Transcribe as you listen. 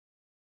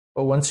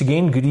Well, once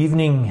again, good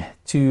evening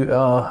to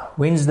our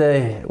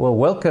Wednesday. Well,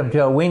 welcome to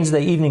our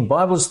Wednesday evening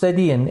Bible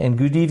study, and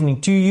good evening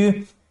to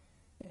you.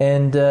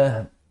 And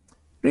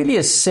really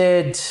a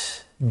sad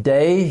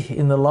day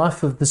in the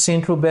life of the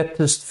Central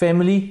Baptist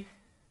family.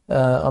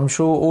 I'm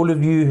sure all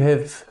of you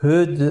have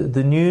heard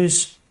the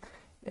news,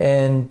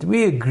 and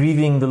we are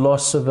grieving the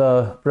loss of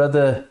our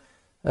brother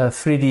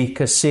Freddie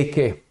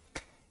Kaseke.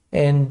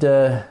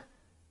 And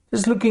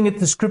just looking at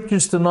the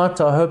scriptures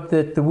tonight, I hope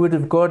that the Word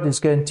of God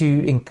is going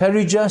to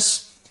encourage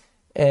us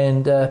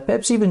and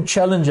perhaps even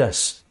challenge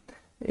us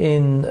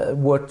in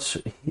what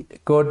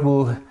God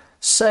will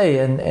say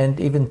and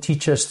even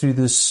teach us through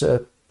this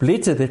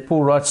letter that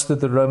Paul writes to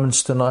the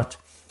Romans tonight.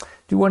 I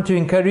do want to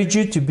encourage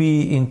you to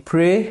be in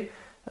prayer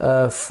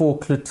for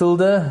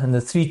Clotilda and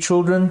the three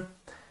children.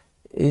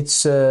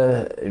 It's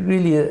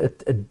really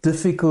a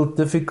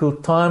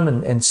difficult time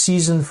and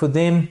season for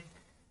them.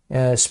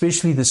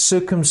 Especially the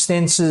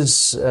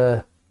circumstances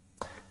that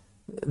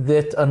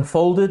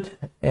unfolded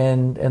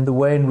and the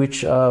way in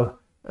which our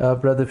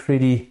brother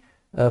Freddie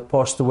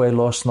passed away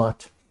last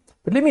night.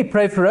 But let me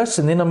pray for us,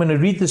 and then I'm going to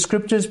read the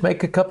scriptures,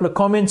 make a couple of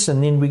comments,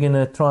 and then we're going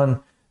to try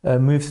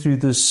and move through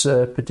this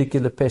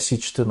particular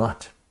passage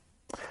tonight.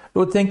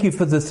 Lord, thank you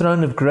for the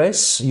throne of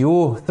grace,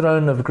 your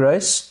throne of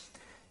grace,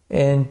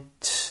 and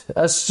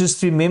us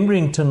just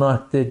remembering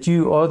tonight that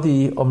you are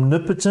the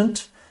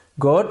omnipotent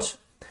God,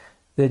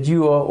 that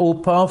you are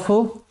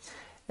all-powerful,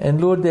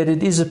 and Lord, that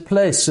it is a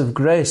place of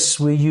grace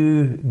where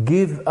you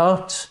give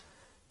out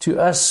to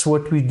us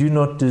what we do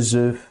not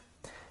deserve.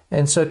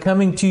 And so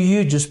coming to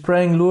you, just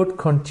praying, Lord,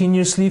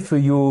 continuously for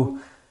your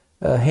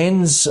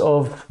hands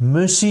of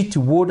mercy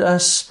toward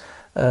us,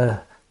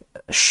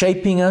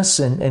 shaping us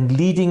and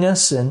leading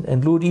us,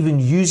 and Lord, even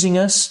using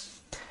us,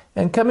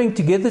 and coming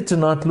together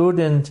tonight, Lord,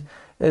 and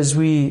as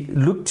we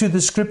look to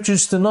the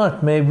scriptures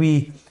tonight, may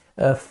we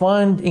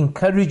find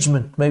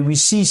encouragement. May we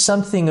see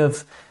something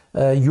of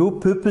your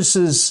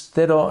purposes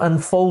that are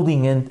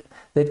unfolding and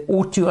that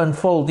ought to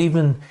unfold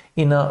even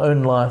in our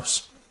own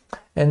lives.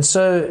 And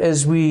so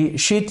as we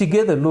share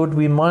together, Lord,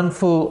 we're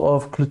mindful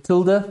of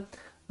Clotilda,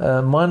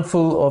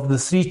 mindful of the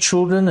three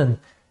children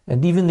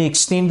and even the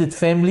extended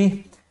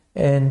family.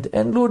 And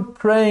Lord,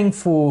 praying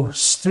for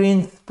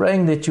strength,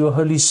 praying that your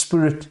Holy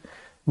Spirit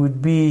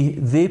would be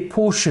their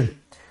portion,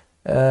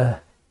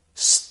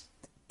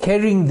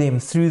 carrying them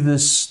through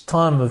this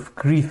time of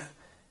grief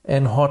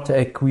and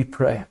heartache, we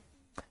pray.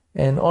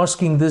 And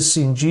asking this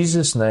in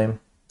Jesus' name.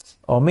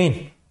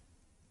 Amen.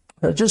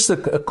 Just a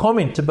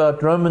comment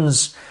about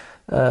Romans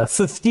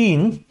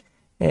 15,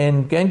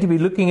 and going to be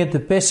looking at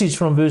the passage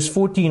from verse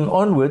 14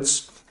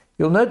 onwards.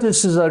 You'll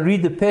notice as I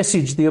read the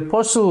passage, the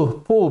Apostle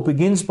Paul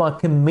begins by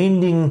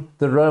commending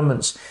the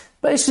Romans,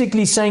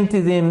 basically saying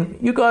to them,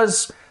 you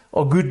guys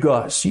are good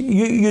guys.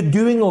 You're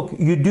doing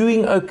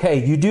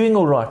okay. You're doing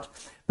all right.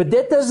 But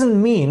that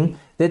doesn't mean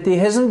that there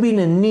hasn't been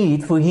a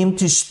need for him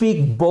to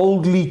speak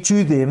boldly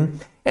to them,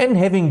 and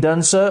having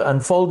done so,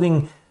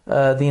 unfolding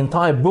the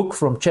entire book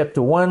from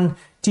chapter 1,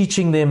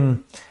 teaching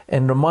them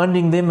and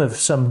reminding them of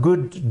some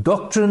good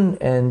doctrine,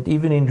 and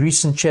even in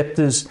recent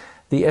chapters,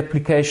 the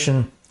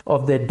application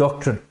of that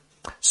doctrine.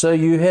 So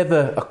you have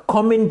a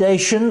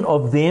commendation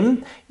of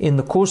them in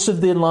the course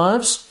of their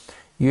lives.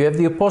 You have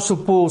the Apostle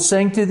Paul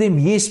saying to them,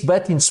 yes,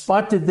 but in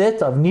spite of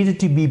that, I've needed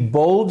to be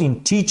bold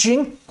in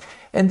teaching.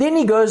 And then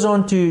he goes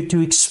on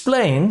to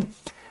explain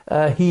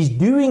he's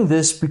doing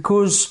this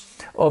because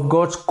of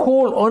God's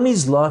call on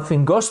his life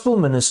in gospel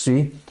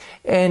ministry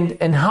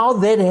and how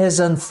that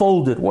has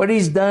unfolded, what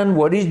he's done,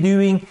 what he's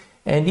doing,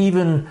 and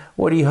even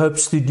what he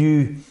hopes to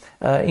do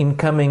in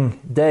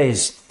coming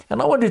days.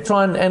 And I want to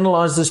try and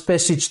analyze this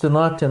passage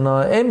tonight, and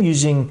I am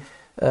using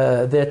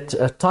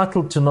that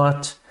title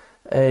tonight,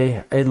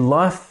 A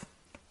Life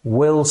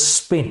Well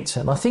Spent.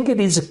 And I think it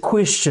is a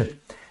question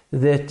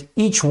that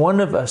each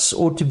one of us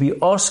ought to be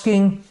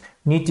asking,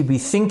 need to be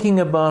thinking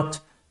about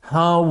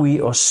how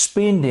we are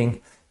spending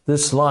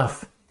this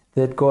life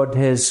that God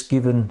has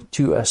given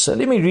to us. So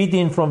let me read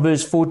in from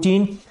verse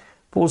 14.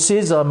 Paul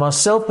says, I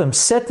myself am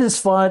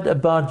satisfied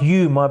about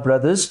you, my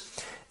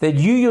brothers, that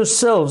you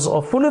yourselves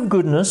are full of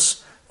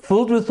goodness,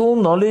 filled with all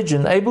knowledge,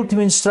 and able to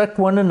instruct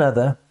one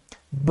another.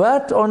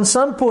 But on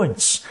some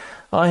points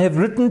I have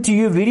written to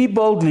you very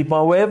boldly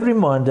by way of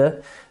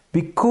reminder,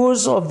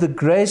 because of the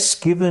grace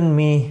given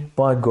me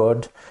by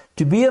God,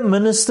 to be a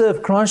minister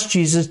of Christ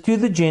Jesus to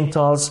the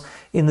Gentiles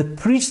in the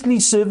priestly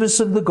service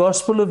of the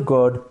gospel of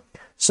God,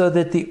 so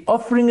that the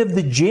offering of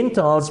the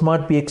Gentiles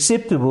might be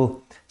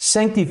acceptable,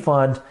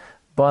 sanctified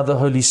by the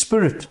Holy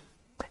Spirit.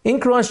 In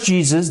Christ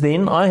Jesus,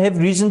 then, I have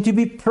reason to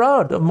be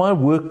proud of my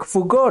work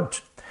for God.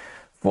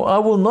 For I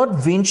will not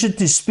venture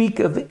to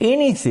speak of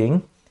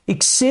anything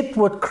except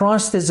what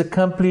Christ has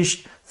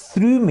accomplished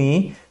through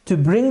me to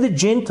bring the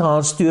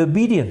Gentiles to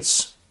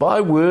obedience,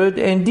 by word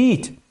and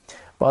deed,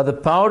 by the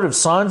power of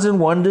signs and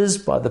wonders,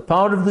 by the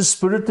power of the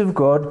Spirit of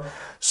God,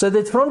 so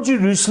that from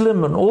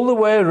Jerusalem and all the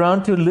way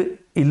around to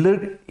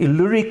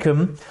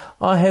Illyricum,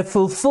 I have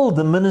fulfilled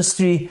the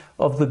ministry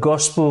of the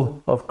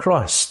gospel of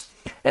Christ.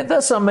 And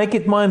thus I make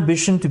it my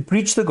ambition to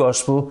preach the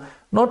gospel,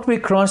 not where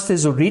Christ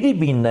has already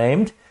been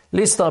named,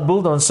 lest I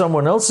build on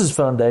someone else's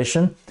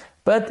foundation,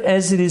 but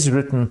as it is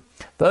written,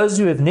 those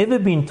who have never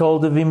been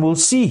told of him will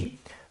see.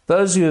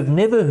 Those who have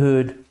never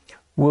heard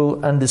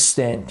will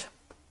understand.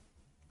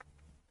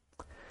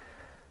 I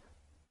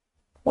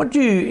want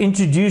to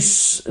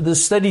introduce the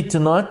study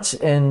tonight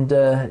and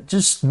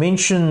just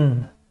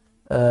mention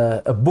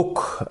a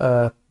book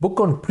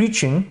on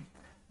preaching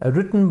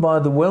written by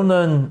the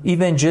well-known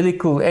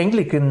evangelical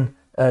Anglican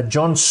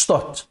John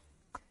Stott.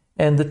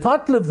 And the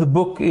title of the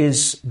book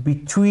is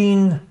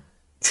Between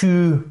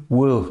Two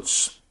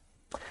Worlds.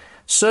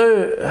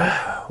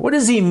 So, what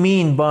does he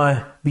mean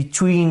by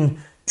between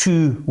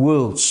two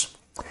worlds?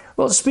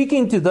 Well,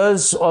 speaking to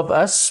those of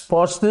us,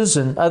 pastors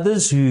and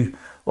others who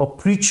are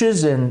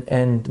preachers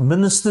and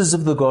ministers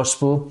of the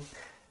gospel,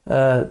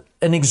 an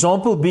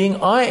example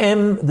being, I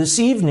am this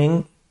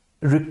evening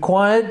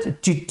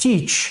required to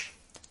teach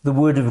the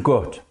Word of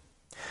God.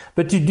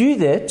 But to do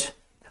that,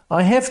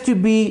 I have to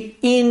be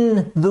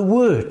in the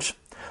Word.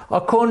 I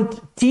can't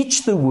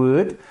teach the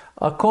Word,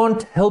 I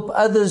can't help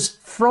others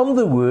from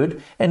the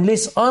Word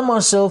unless I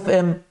myself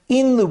am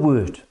in the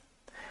Word.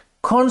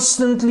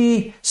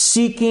 Constantly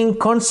seeking,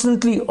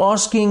 constantly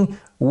asking,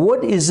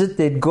 what is it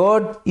that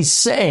God is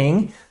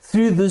saying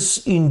through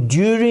this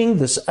enduring,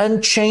 this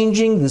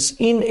unchanging, this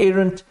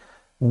inerrant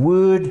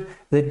Word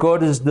that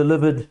God has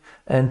delivered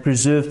and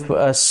preserved for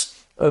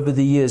us over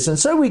the years. And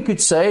so we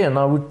could say, and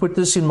I would put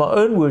this in my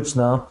own words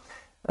now,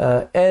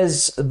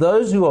 as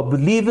those who are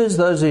believers,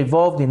 those who are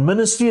involved in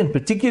ministry, and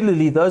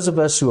particularly those of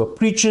us who are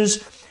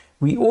preachers,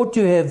 we ought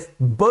to have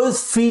both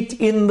feet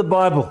in the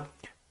Bible,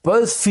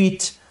 both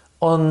feet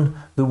on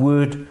the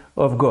Word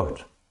of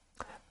God.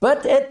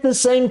 But at the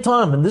same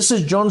time, and this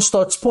is John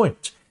Stott's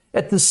point,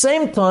 at the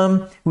same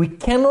time, we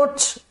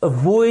cannot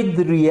avoid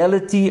the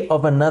reality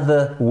of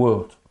another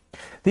world.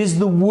 There's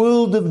the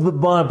world of the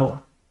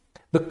Bible,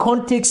 the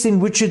context in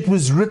which it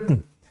was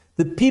written,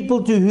 the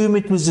people to whom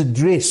it was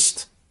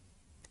addressed,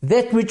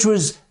 that which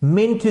was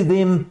meant to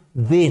them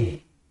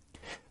then.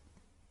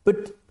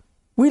 But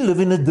we live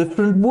in a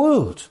different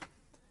world.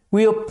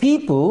 We are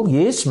people,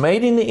 yes,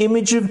 made in the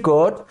image of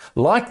God,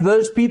 like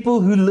those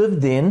people who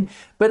lived then,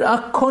 but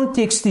our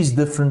context is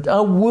different.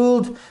 Our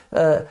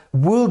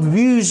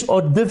worldviews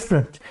are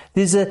different.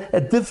 There's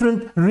a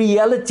different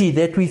reality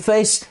that we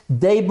face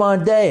day by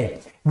day.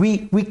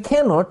 We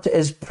cannot,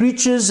 as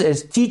preachers,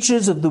 as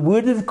teachers of the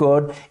Word of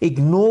God,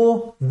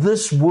 ignore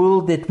this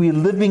world that we're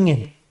living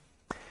in.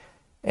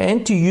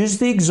 And to use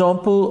the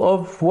example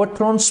of what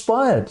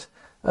transpired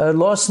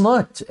last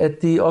night at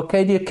the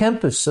Arcadia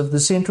campus of the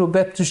Central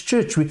Baptist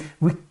Church,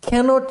 we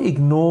cannot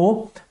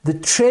ignore the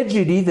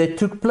tragedy that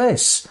took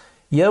place.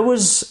 Here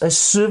was a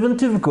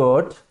servant of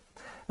God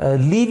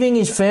leaving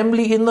his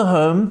family in the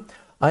home.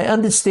 I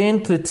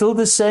understand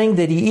Clotilda saying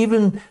that he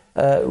even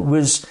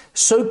was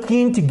so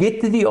keen to get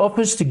to the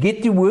office, to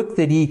get to work,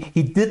 that he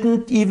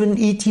didn't even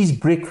eat his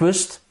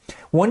breakfast,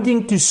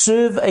 wanting to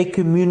serve a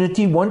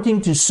community, wanting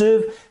to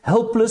serve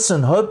helpless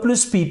and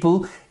hopeless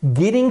people,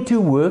 getting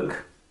to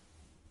work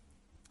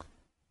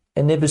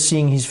and never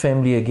seeing his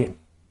family again.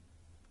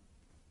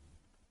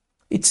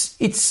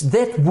 It's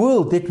that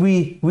world that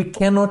we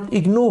cannot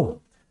ignore.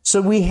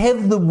 So we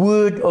have the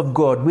Word of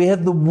God, we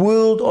have the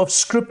world of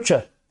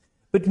Scripture,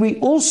 but we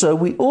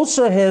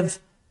also have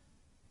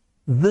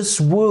this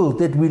world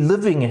that we're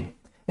living in.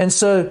 And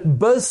so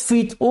both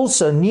feet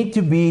also need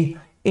to be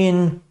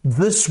in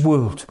this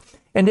world.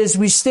 And as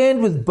we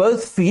stand with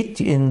both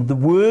feet in the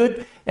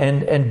Word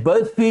and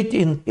both feet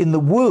in the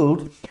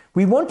world,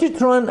 we want to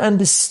try and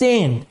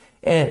understand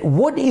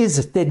what is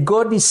it that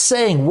God is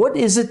saying? What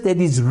is it that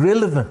is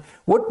relevant?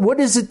 What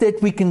is it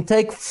that we can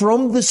take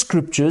from the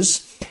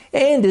Scriptures?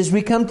 And as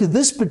we come to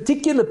this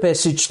particular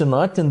passage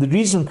tonight, and the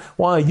reason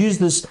why I use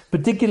this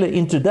particular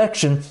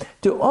introduction,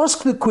 to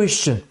ask the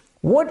question,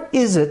 what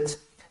is it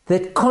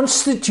that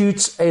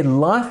constitutes a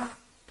life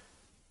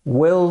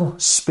well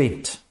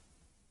spent?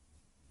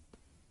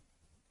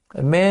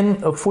 A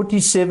man of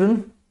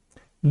 47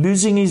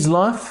 losing his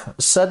life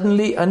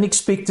suddenly,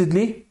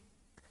 unexpectedly,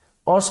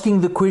 asking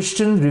the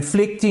question,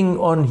 reflecting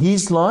on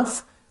his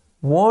life,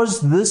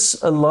 was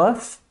this a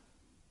life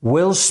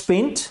well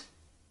spent?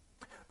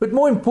 But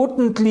more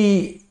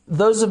importantly,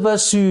 those of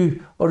us who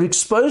are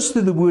exposed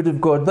to the Word of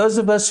God, those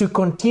of us who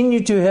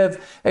continue to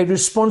have a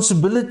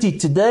responsibility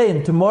today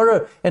and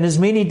tomorrow and as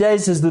many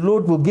days as the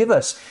Lord will give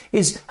us,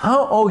 is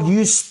how are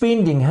you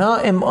spending? How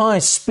am I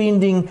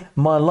spending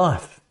my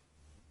life?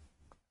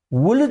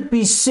 Will it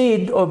be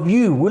said of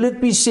you, will it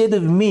be said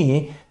of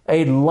me,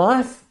 a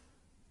life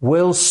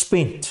well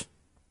spent?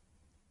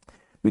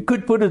 We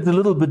could put it a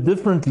little bit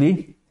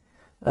differently.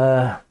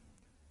 And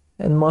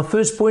my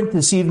first point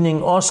this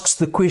evening asks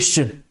the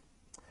question,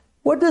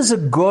 what does a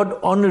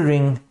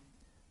God-honoring,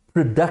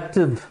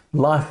 productive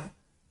life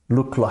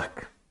look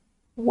like?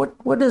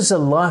 What does a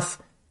life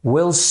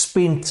well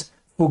spent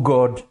for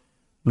God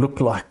look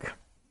like?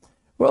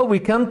 Well, we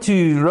come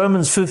to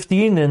Romans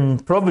 15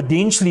 and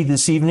providentially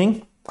this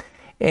evening,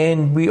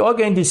 And we are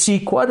going to see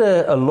quite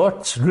a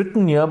lot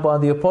written here by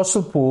the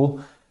Apostle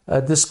Paul,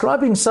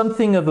 describing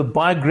something of a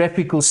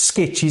biographical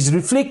sketch. He's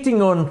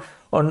reflecting on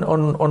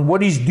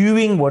what he's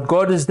doing, what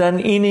God has done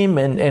in him,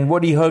 and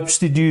what he hopes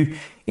to do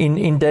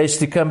in days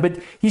to come. But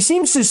he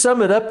seems to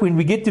sum it up when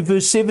we get to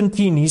verse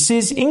 17. He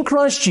says, "In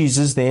Christ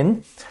Jesus,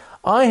 then,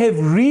 I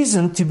have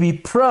reason to be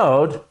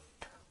proud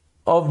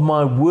of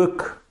my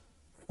work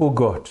for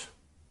God."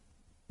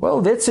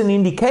 Well, that's an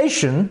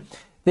indication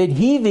that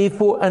he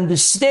therefore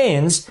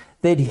understands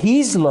that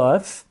his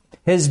life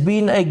has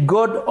been a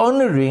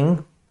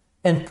God-honoring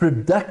and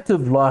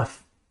productive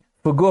life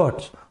for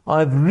God. I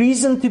have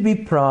reason to be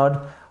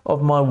proud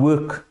of my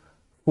work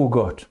for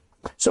God.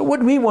 So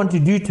what we want to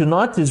do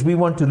tonight is we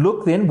want to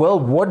look then, well,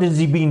 what has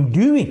he been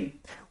doing?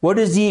 What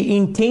does he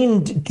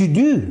intend to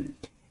do?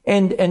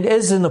 And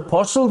as an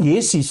apostle,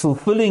 yes, he's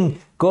fulfilling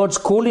God's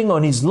calling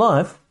on his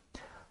life.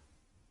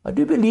 I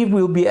do believe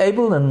we'll be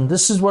able, and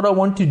this is what I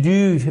want to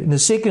do in the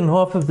second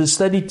half of the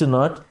study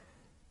tonight,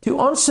 to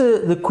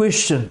answer the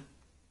question,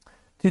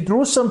 to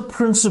draw some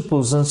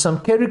principles and some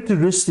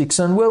characteristics,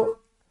 and well,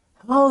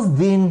 how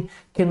then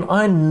can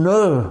I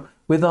know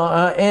whether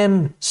I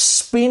am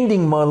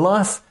spending my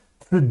life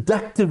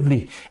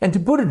productively? And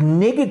to put it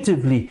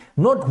negatively,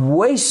 not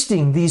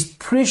wasting these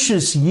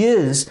precious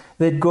years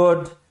that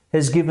God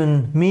has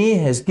given me,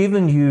 has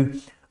given you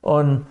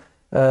on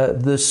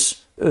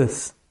this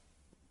earth.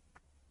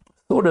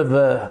 Thought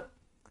of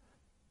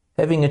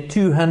having a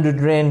 200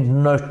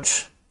 Rand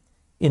note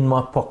in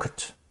my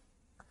pocket.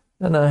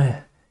 I don't know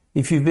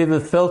if you've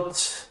ever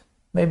felt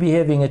maybe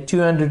having a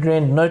 200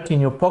 Rand note in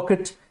your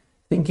pocket,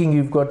 thinking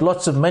you've got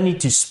lots of money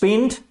to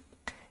spend,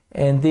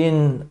 and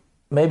then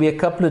maybe a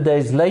couple of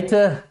days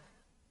later,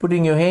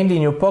 putting your hand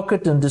in your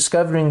pocket and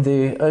discovering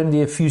there are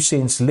only a few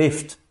cents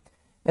left.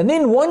 And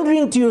then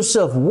wondering to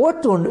yourself,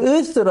 what on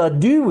earth did I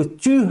do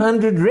with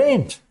 200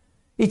 Rand?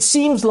 It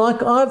seems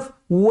like I've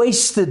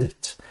wasted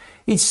it.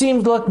 It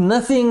seems like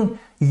nothing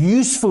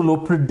useful or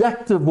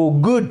productive or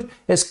good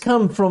has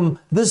come from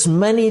this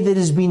money that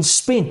has been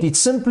spent. It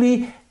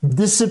simply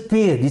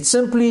disappeared. It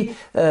simply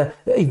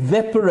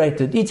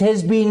evaporated. It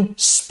has been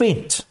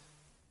spent.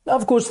 Now,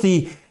 of course,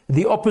 the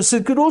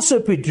opposite could also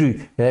be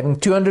true. Having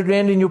 200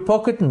 Rand in your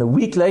pocket and a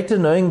week later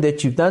knowing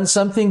that you've done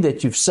something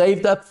that you've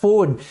saved up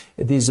for and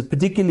there's a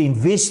particular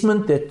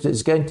investment that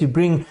is going to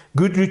bring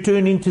good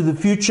return into the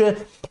future,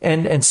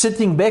 and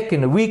sitting back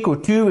in a week or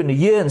two in a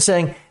year and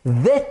saying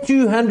that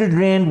 200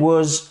 Rand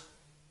was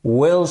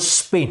well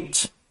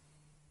spent.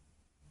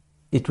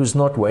 It was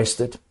not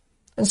wasted.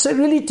 And so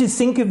really to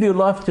think of your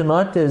life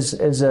tonight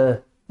as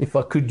a, if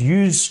I could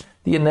use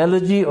the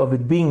analogy of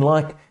it being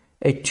like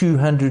a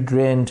 200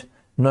 Rand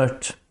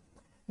note.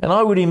 And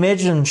I would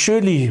imagine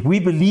surely we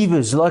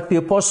believers like the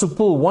Apostle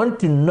Paul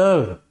want to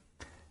know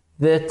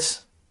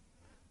that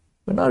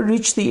when I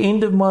reach the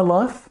end of my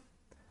life,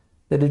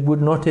 that it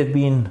would not have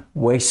been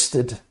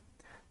wasted,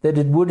 that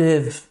it would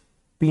have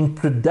been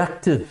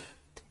productive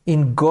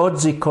in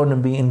God's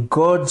economy, in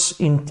God's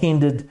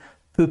intended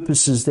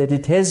purposes, that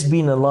it has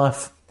been a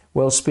life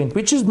well spent.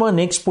 Which is my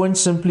next point.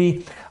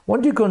 Simply, I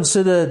want to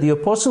consider the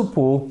Apostle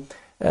Paul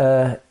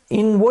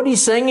in what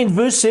he's saying in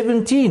verse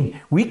 17.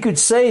 We could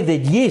say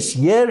that, yes,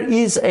 here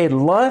is a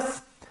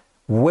life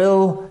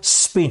well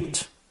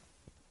spent.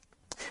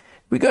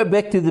 We go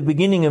back to the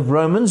beginning of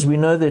Romans. We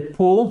know that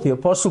Paul, the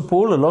Apostle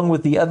Paul, along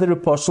with the other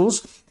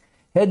apostles,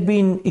 had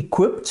been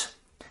equipped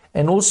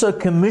and also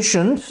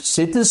commissioned,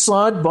 set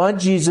aside by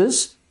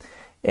Jesus.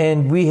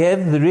 And we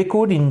have the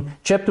record in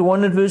chapter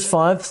 1 and verse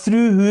 5,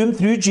 through whom,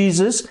 through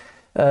Jesus,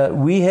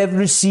 we have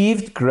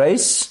received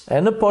grace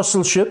and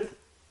apostleship.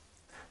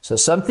 So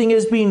something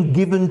has been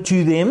given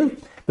to them,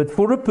 but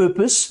for a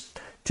purpose,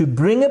 to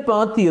bring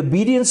about the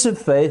obedience of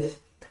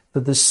faith for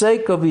the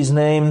sake of his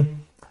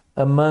name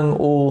among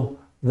all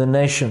the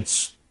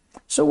nations.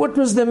 So what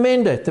was the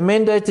mandate? The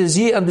mandate, as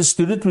he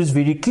understood it, was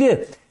very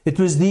clear. It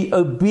was the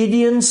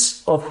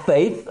obedience of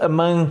faith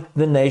among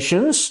the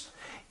nations.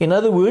 In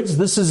other words,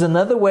 this is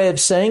another way of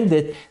saying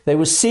that they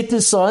were set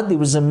aside. There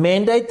was a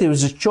mandate, there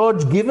was a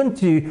charge given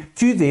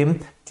to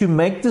them to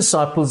make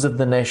disciples of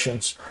the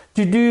nations,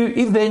 to do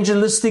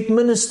evangelistic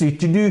ministry,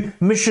 to do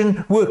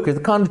mission work, the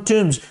kind of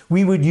terms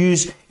we would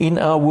use in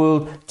our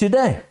world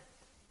today.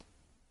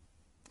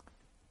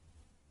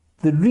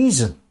 The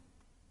reason,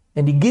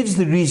 and he gives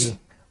the reason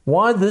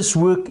why this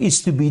work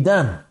is to be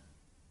done,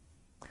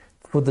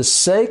 for the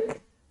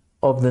sake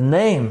of the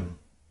name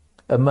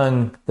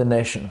among the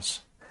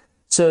nations.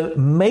 So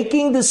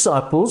making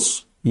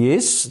disciples,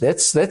 yes,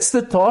 that's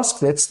the task,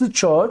 that's the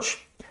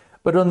charge.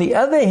 But on the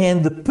other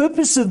hand, the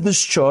purpose of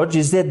this charge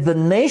is that the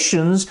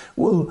nations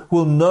will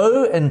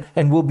know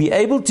and will be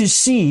able to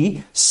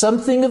see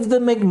something of the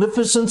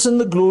magnificence and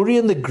the glory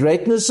and the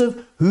greatness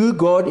of who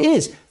God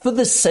is, for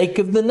the sake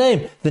of the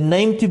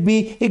name to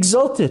be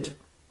exalted.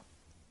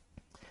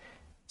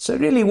 So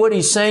really what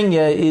he's saying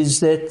here is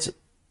that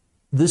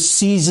this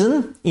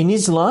season in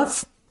his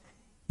life,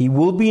 he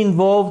will be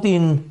involved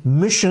in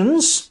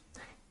missions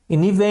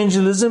in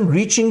evangelism,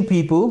 reaching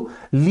people,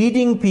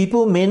 leading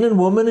people, men and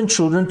women and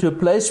children, to a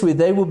place where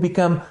they will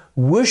become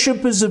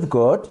worshippers of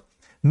God.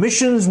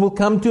 Missions will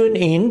come to an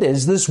end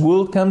as this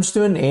world comes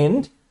to an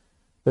end,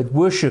 but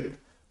worship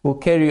will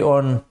carry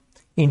on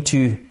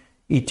into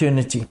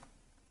eternity.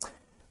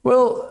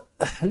 Well,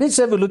 let's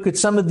have a look at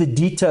some of the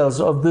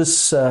details of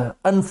this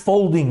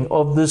unfolding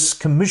of this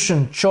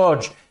commission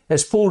charge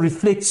as Paul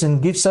reflects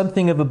and gives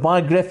something of a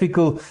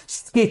biographical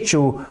sketch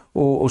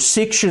or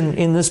section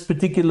in this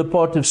particular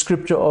part of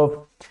Scripture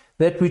of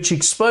that which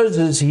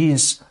exposes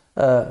his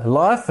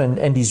life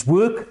and his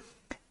work.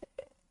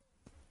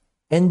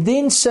 And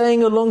then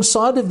saying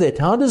alongside of that,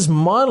 how does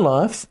my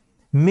life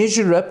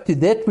measure up to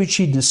that which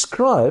he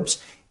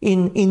describes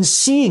in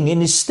seeing,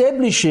 in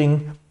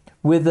establishing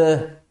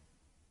whether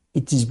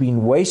it has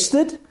been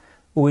wasted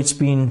or it's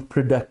been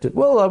productive?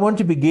 Well, I want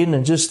to begin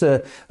in just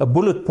a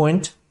bullet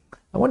point.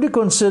 I want to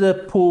consider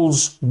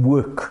Paul's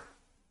work.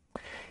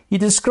 He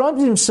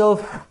describes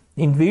himself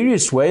in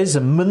various ways: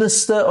 a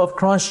minister of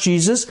Christ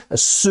Jesus, a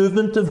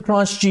servant of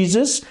Christ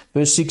Jesus,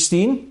 verse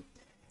 16,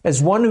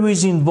 as one who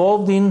is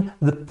involved in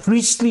the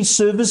priestly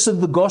service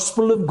of the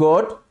gospel of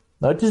God.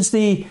 Notice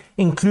the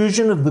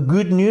inclusion of the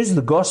good news,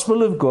 the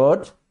gospel of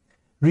God,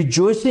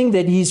 rejoicing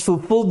that he's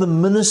fulfilled the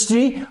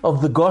ministry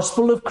of the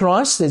gospel of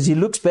Christ as he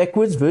looks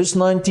backwards, verse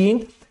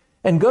 19,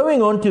 and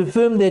going on to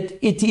affirm that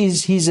it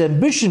is his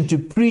ambition to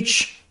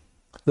preach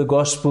the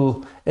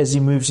gospel as he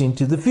moves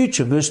into the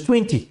future, verse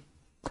 20.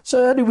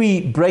 So how do we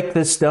break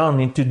this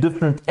down into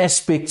different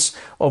aspects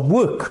of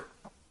work?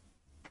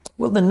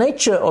 Well, the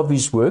nature of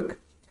his work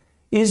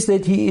is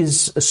that he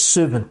is a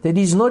servant, that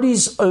he's not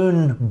his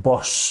own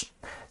boss,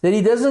 that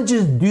he doesn't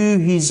just do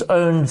his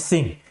own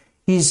thing.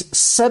 He's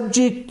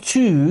subject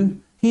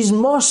to his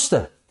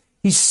master.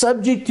 He's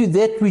subject to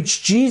that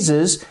which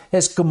Jesus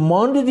has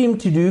commanded him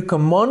to do,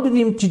 commanded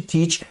him to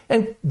teach,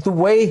 and the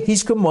way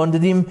he's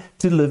commanded him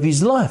to live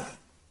his life.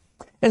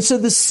 And so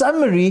the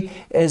summary,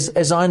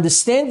 as I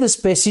understand this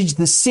passage,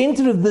 the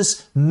center of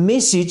this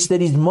message that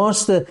his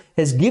master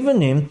has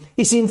given him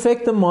is in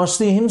fact the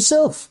master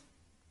himself.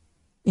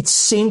 It's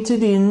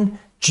centered in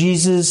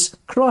Jesus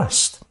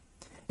Christ.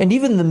 And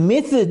even the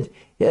method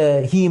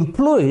he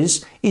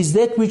employs is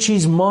that which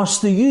his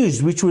master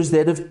used, which was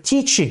that of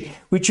teaching,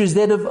 which was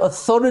that of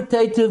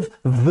authoritative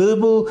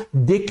verbal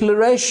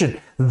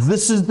declaration.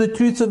 This is the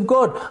truth of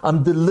God.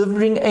 I'm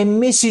delivering a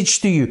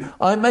message to you.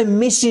 I'm a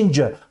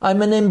messenger.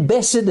 I'm an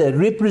ambassador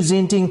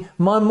representing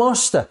my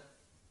master.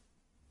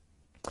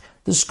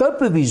 The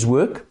scope of his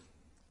work,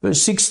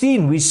 verse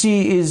 16, we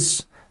see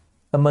is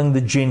among the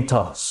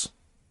Gentiles,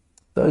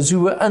 those who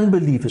were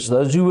unbelievers,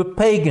 those who were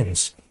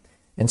pagans.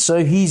 And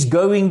so he's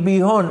going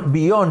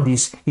beyond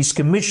his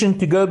commission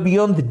to go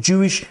beyond the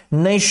Jewish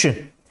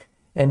nation.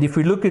 And if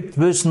we look at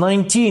verse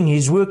 19,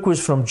 his work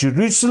was from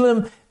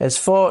Jerusalem as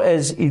far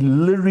as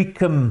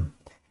Illyricum.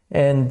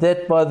 And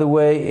that, by the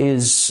way,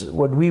 is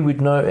what we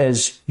would know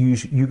as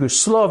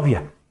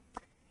Yugoslavia.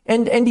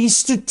 And he's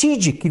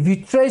strategic. If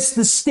you trace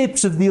the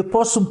steps of the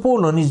Apostle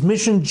Paul on his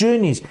mission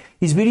journeys,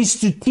 he's very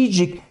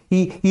strategic.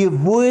 He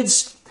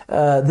avoids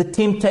the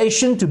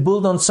temptation to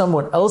build on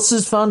someone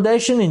else's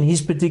foundation in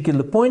his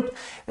particular point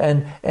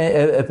and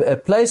a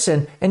place,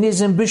 and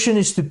his ambition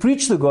is to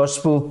preach the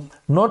gospel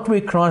not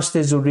where Christ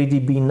has already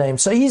been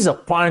named. So he's a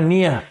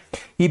pioneer.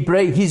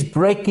 He's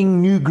breaking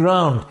new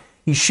ground.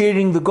 He's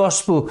sharing the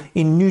gospel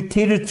in new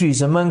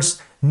territories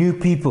amongst new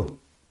people.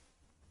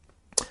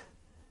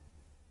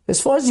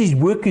 As far as his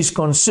work is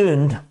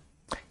concerned,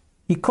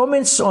 he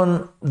comments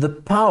on the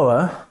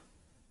power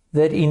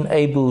that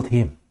enabled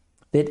him,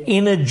 that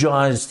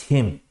energized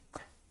him.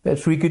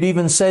 Perhaps we could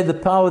even say the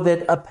power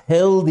that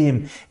upheld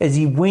him as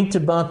he went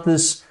about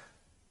this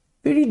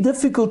very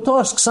difficult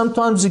task,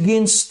 sometimes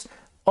against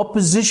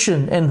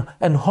opposition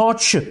and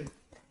hardship.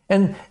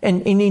 And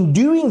in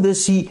doing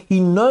this, he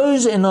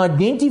knows and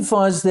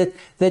identifies that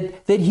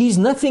he's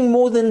nothing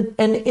more than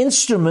an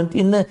instrument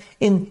in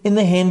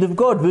the hand of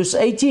God. Verse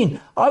 18,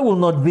 I will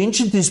not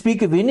venture to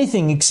speak of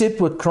anything except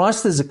what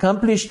Christ has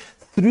accomplished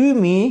through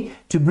me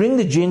to bring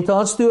the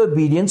Gentiles to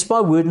obedience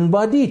by word and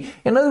by deed.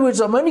 In other words,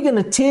 I'm only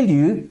going to tell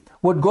you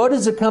what God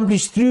has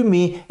accomplished through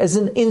me as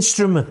an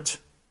instrument.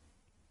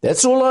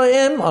 That's all I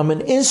am. I'm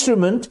an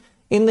instrument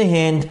in the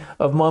hand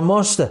of my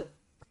master.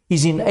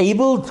 He's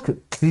enabled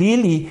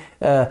clearly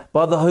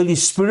by the Holy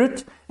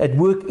Spirit at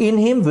work in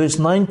him. Verse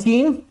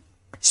 19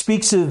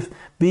 speaks of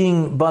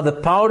being by the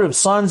power of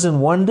signs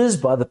and wonders,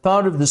 by the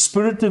power of the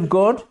Spirit of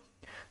God,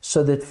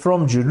 so that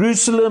from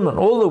Jerusalem and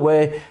all the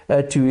way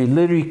to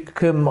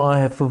Illyricum I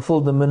have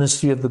fulfilled the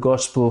ministry of the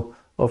gospel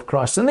of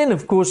Christ. And then,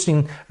 of course,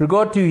 in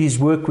regard to his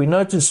work, we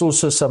notice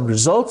also some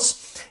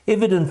results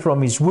evident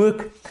from his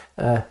work.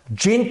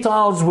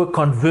 Gentiles were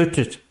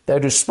converted. They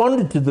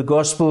responded to the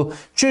gospel.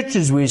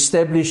 Churches were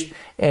established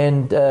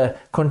and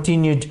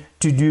continued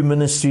to do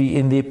ministry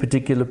in their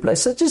particular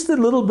place. So just a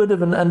little bit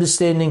of an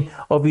understanding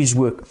of his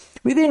work.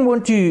 We then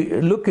want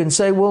to look and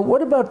say, well,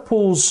 what about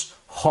Paul's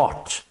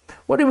heart?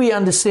 What do we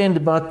understand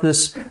about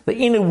this, the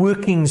inner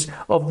workings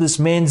of this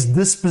man's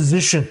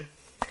disposition?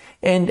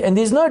 And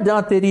there's no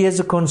doubt that he has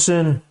a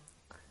concern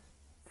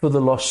for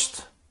the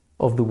lost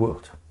of the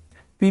world.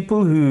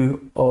 People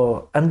who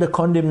are under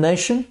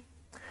condemnation,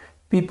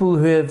 people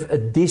who have a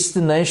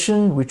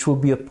destination which will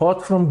be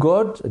apart from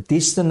God, a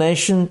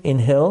destination in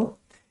hell.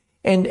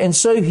 And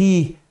so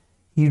he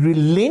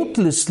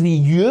relentlessly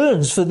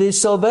yearns for their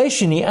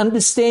salvation. He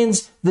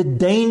understands the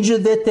danger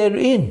that they're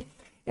in.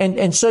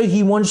 And so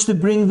he wants to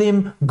bring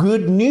them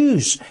good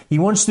news. He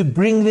wants to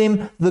bring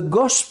them the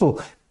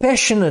gospel,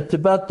 passionate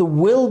about the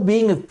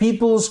well-being of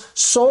people's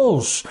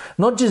souls,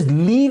 not just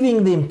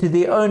leaving them to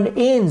their own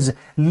ends,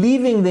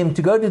 leaving them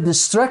to go to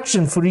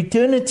destruction for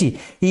eternity.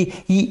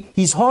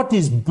 His heart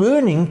is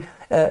burning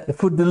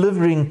for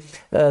delivering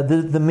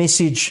the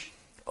message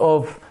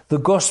of the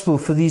gospel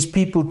for these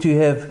people to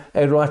have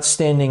a right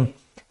standing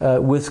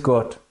with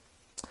God.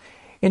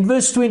 In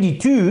verse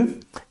 22,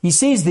 he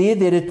says there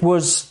that it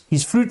was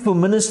his fruitful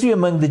ministry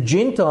among the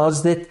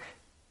Gentiles that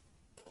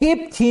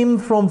kept him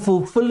from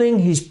fulfilling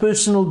his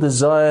personal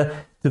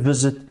desire to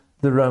visit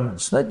the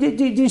Romans. Now, do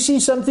you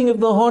see something of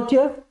the heart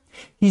here?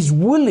 He's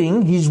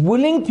willing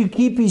to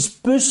keep his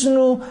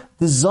personal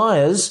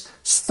desires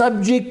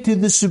subject to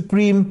the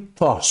supreme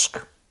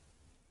task.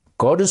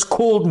 God has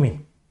called me.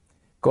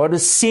 God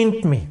has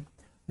sent me.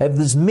 I have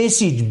this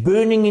message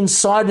burning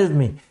inside of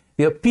me.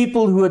 There are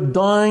people who are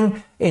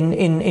dying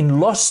in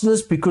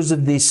lostness because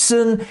of their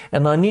sin,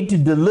 and I need to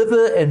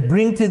deliver and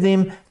bring to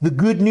them the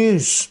good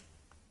news.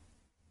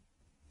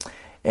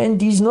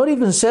 And he's not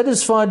even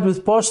satisfied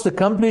with past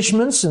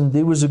accomplishments, and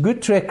there was a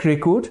good track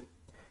record.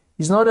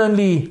 He's not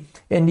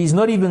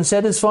even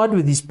satisfied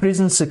with his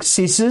present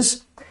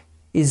successes.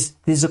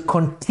 There's a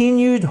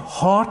continued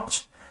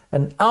heart,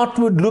 an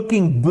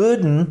outward-looking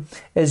burden.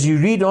 As you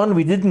read on,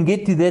 we didn't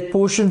get to that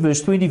portion,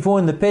 verse 24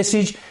 in the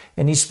passage,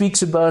 and he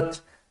speaks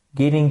about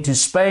getting to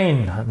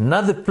Spain,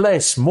 another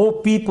place, more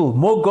people,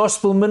 more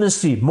gospel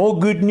ministry, more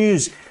good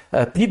news,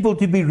 people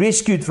to be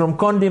rescued from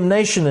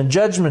condemnation and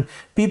judgment,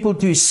 people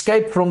to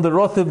escape from the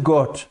wrath of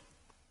God.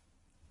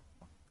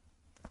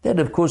 That,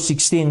 of course,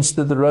 extends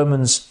to the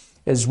Romans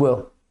as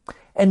well.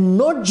 And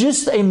not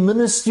just a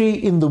ministry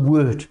in the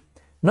word.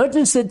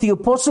 Notice that the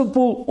Apostle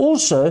Paul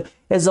also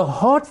has a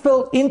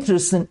heartfelt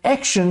interest and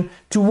action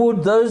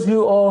toward those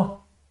who are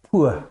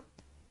poor,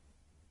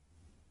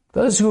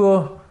 those who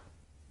are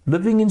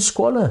living in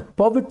squalor,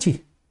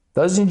 poverty,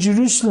 those in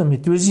Jerusalem.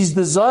 It was his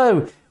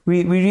desire,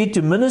 we read,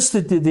 to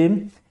minister to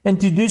them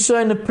and to do so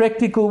in a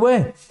practical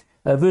way.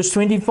 Verse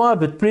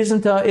 25, at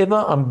present,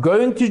 however, I'm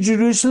going to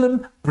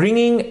Jerusalem,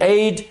 bringing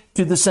aid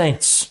to the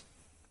saints.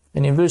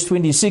 And in verse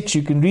 26,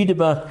 you can read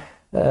about,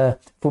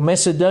 for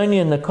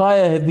Macedonia and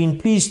Achaia have been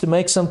pleased to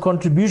make some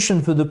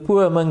contribution for the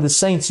poor among the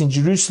saints in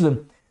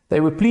Jerusalem. They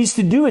were pleased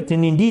to do it,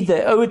 and indeed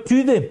they owe it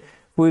to them.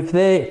 For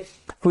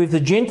if the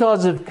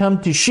Gentiles have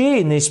come to share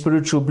in their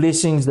spiritual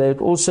blessings, they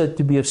ought also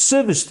to be of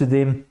service to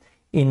them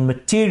in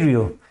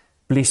material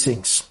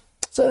blessings.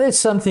 So that's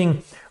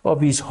something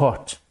of his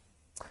heart.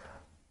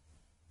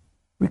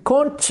 We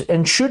can't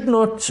and should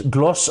not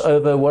gloss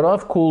over what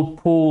I've called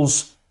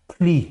Paul's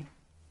plea.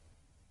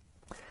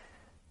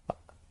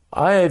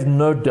 I have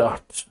no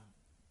doubt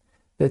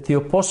that the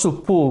Apostle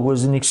Paul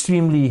was an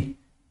extremely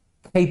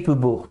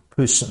capable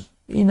person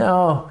in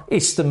our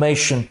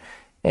estimation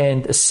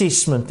and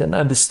assessment and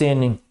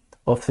understanding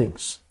of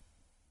things.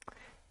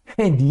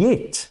 And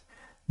yet,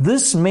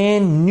 this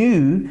man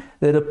knew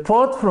that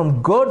apart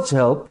from God's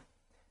help,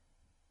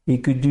 he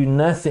could do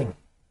nothing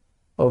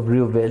of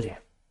real value.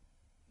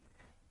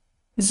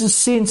 There's a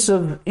sense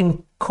of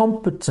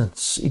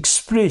incompetence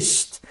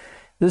expressed,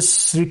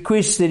 this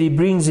request that he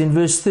brings in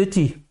verse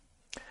 30.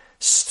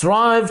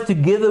 Strive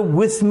together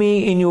with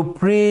me in your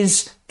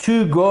prayers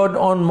to God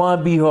on my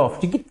behalf.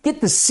 Do you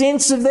get the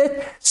sense of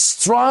that?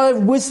 Strive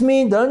with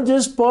me. Don't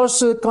just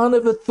pass a kind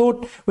of a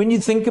thought when you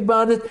think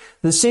about it.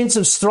 The sense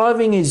of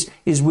striving is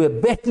we're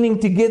battling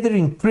together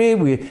in prayer.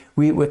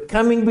 We're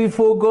coming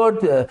before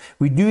God.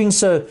 We're doing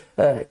so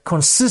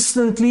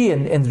consistently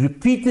and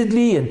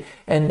repeatedly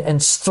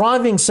and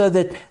striving so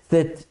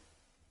that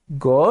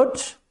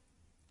God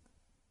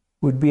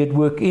would be at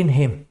work in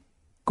him.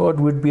 God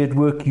would be at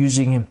work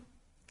using him.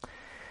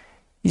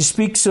 He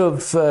speaks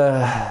of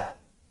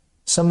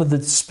some of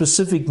the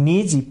specific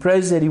needs. He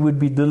prays that he would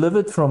be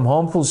delivered from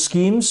harmful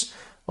schemes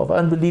of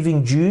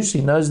unbelieving Jews.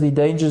 He knows the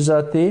dangers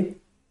out there.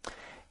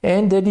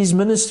 And that his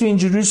ministry in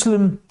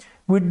Jerusalem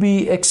would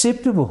be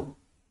acceptable.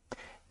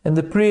 And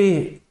the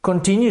prayer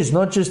continues,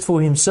 not just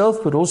for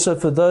himself, but also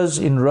for those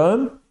in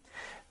Rome.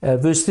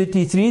 Verse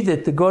 33,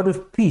 that the God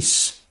of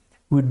peace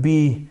would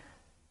be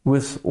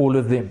with all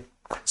of them.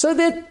 So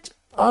that,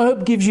 I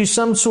hope, gives you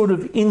some sort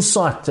of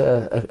insight,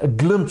 a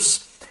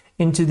glimpse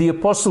into the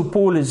Apostle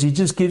Paul, as he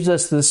just gives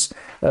us this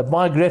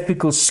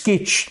biographical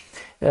sketch,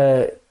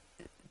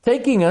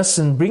 taking us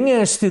and bringing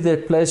us to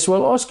that place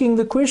while asking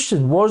the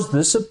question, was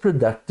this a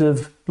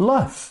productive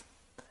life?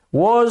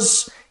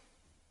 Was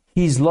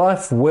his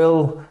life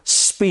well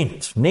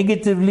spent?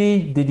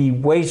 Negatively, did he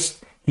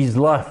waste his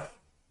life?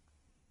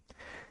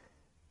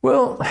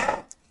 Well,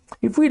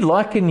 if we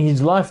liken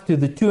his life to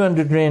the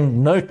 200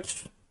 Rand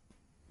note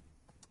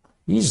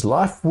His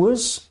life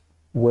was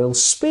well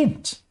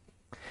spent.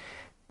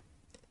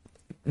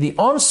 The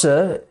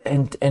answer,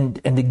 and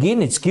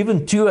again, it's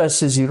given to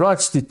us as he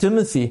writes to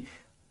Timothy,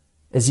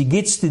 as he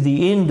gets to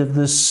the end of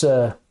this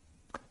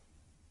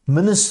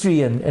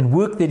ministry and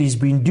work that he's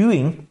been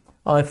doing.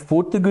 I've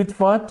fought the good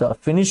fight, I've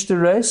finished the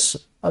race,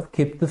 I've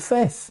kept the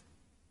faith,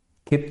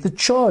 kept the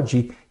charge.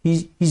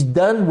 He's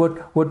done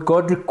what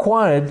God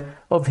required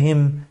of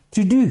him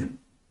to do.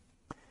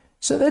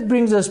 So that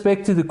brings us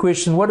back to the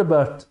question, what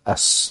about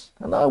us?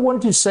 And I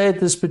want to say at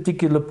this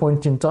particular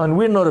point in time,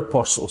 we're not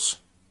apostles.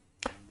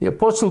 The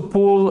Apostle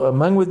Paul,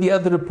 among with the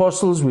other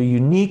apostles, were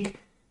unique,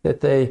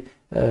 that they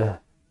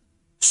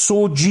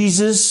saw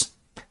Jesus,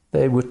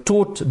 they were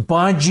taught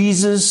by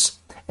Jesus,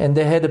 and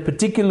they had a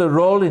particular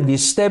role in the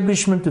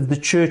establishment of the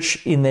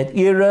church in that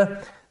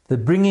era, the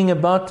bringing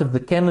about of the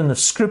canon of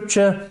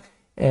Scripture,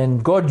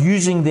 and God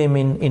using them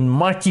in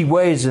mighty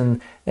ways,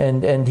 and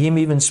Him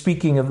even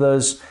speaking of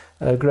those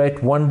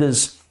great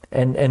wonders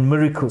and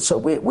miracles. So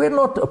we're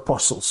not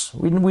apostles.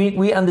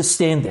 We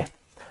understand that.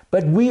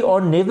 But we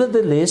are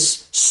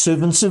nevertheless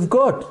servants of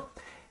God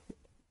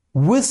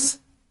with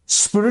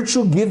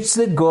spiritual gifts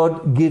that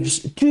God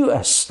gives to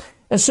us.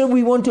 And so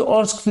we want to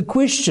ask the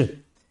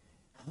question,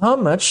 how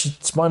much,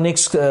 it's my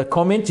next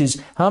comment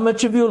is, how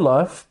much of your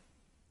life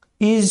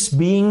is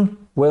being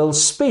well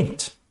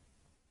spent?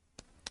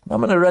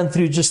 I'm going to run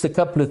through just a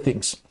couple of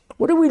things.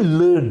 What do we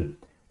learn?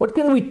 What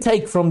can we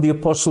take from the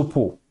Apostle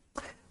Paul?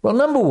 Well,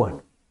 number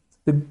one,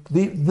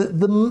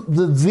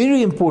 the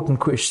very important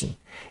question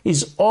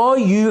is, are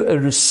you a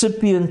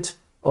recipient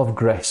of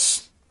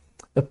grace?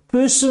 A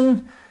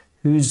person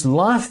whose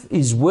life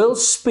is well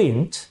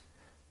spent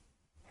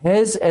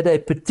has at a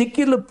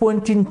particular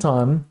point in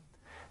time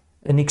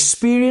an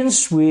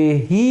experience where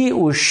he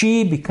or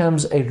she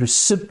becomes a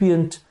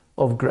recipient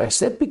of grace.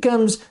 That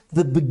becomes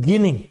the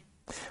beginning.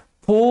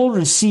 Paul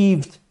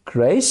received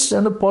grace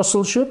and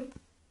apostleship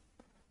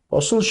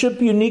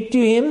unique to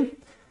him,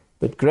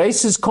 but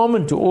grace is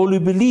common to all who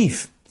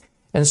believe.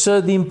 And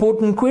so the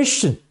important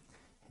question,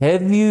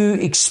 have you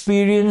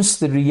experienced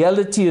the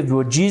reality of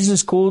what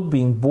Jesus called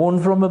being born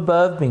from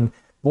above, being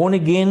born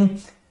again?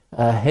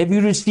 Have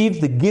you received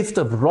the gift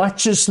of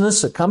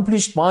righteousness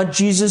accomplished by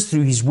Jesus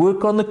through his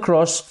work on the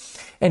cross?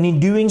 And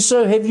in doing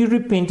so, have you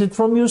repented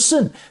from your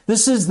sin?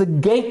 This is the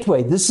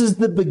gateway. This is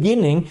the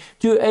beginning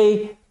to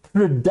a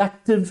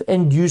productive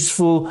and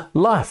useful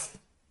life.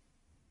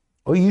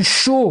 Are you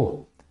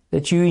sure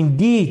that you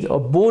indeed are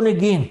born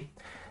again?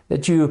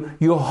 That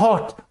your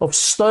heart of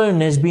stone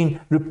has been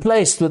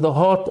replaced with a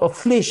heart of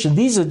flesh. And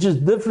these are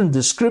just different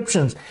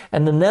descriptions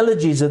and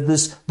analogies of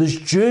this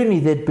journey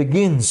that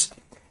begins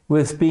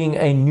with being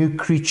a new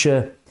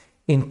creature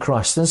in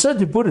Christ. And so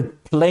to put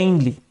it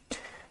plainly,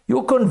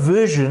 your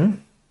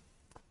conversion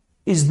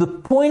is the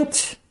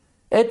point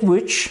at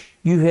which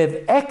you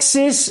have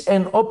access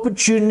and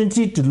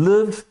opportunity to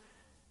live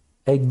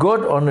a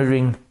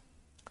God-honoring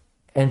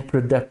and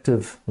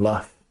productive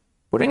life.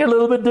 Putting it a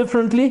little bit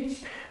differently,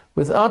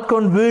 without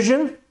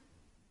conversion,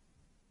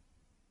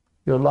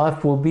 your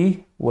life will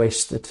be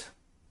wasted.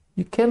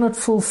 You cannot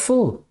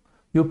fulfill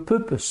your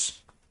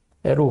purpose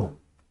at all.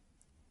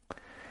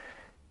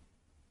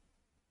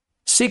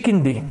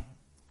 Secondly,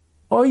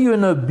 are you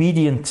an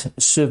obedient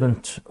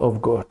servant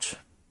of God?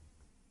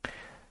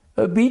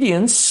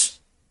 Obedience,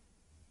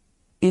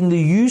 in the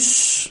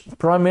use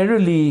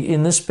primarily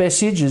in this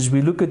passage, as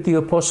we look at the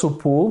Apostle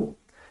Paul,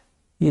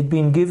 he had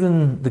been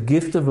given the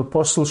gift of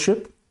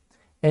apostleship,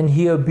 and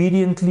he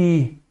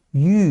obediently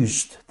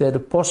used that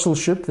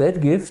apostleship,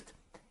 that gift,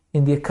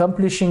 in the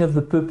accomplishing of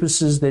the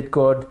purposes that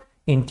God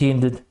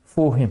intended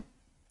for him.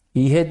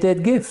 He had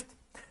that gift.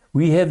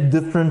 We have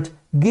different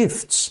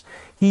gifts.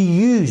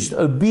 He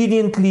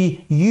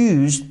obediently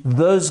used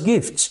those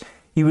gifts.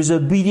 He was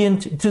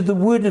obedient to the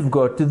Word of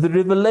God, to the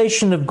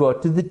revelation of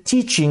God, to the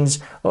teachings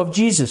of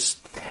Jesus.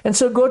 And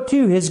so God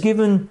too has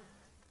given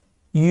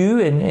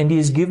you and He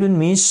has given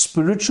me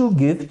spiritual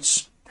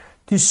gifts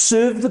to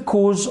serve the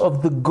cause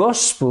of the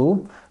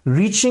gospel,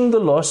 reaching the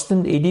lost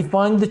and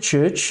edifying the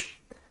church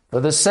for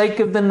the sake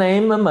of the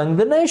name among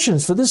the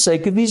nations, for the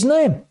sake of His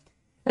name.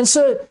 And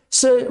so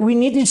we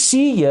need to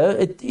see here,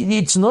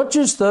 it's not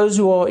just those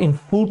who are in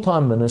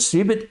full-time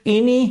ministry, but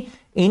any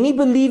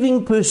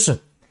believing person,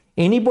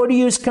 anybody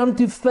who has come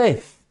to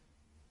faith.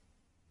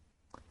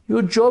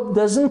 Your job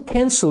doesn't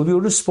cancel your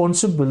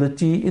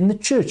responsibility in the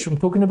church. I'm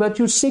talking about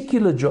your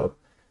secular job.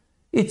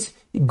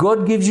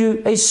 God gives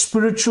you a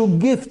spiritual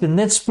gift, and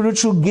that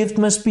spiritual gift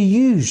must be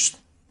used.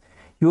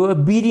 Your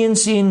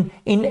obedience in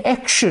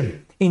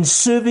action, in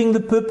serving the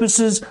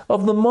purposes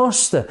of the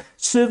master.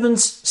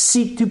 Servants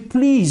seek to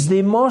please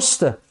their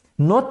master,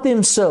 not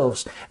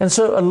themselves. And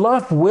so a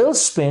life well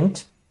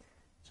spent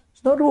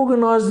is not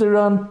organized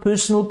around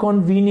personal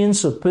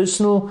convenience or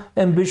personal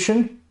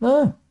ambition.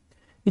 No,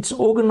 it's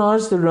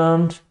organized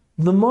around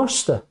the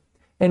master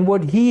and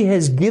what He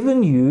has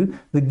given you,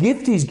 the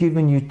gift He's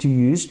given you to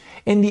use,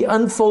 and the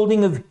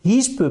unfolding of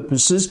His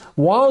purposes,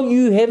 while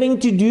you having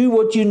to do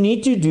what you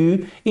need to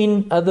do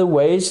in other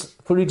ways,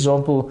 for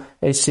example,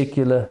 a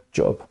secular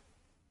job.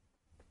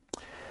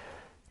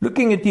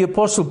 Looking at the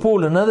Apostle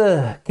Paul,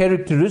 another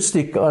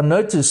characteristic I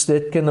noticed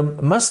that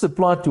must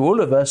apply to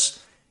all of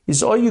us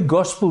is, are you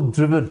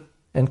gospel-driven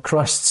and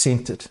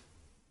Christ-centered?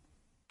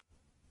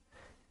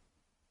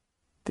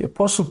 The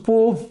Apostle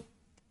Paul,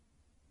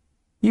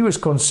 he was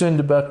concerned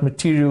about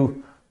material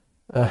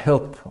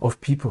help of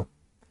people.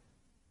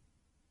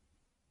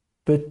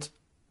 But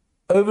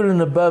over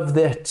and above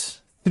that,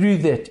 through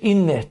that,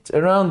 in that,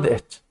 around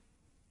that,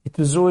 it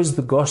was always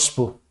the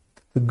gospel,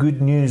 the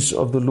good news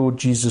of the Lord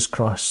Jesus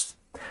Christ.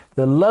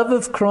 The love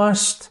of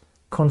Christ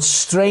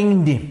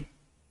constrained him.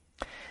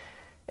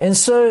 And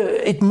so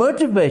it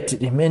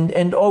motivated him.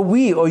 And are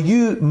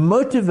you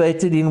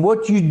motivated in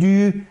what you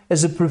do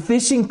as a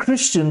professing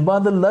Christian by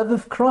the love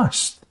of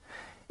Christ?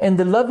 And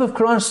the love of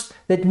Christ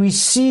that we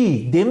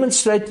see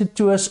demonstrated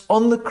to us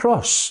on the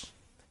cross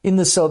in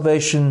the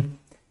salvation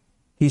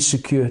he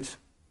secured.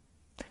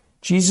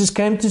 Jesus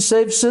came to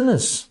save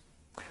sinners.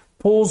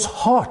 Paul's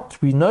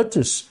heart, we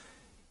notice,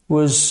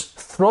 was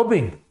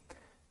throbbing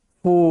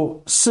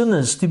for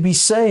sinners to be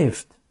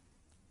saved,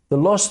 the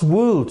lost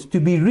world to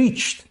be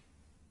reached.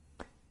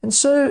 And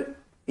so,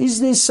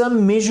 is there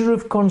some measure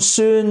of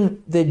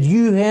concern that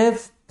you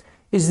have?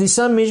 Is there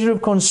some measure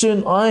of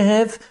concern I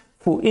have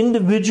for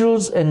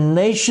individuals and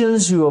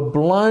nations who are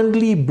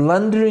blindly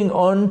blundering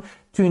on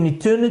to an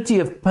eternity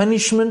of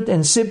punishment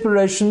and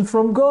separation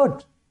from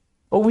God?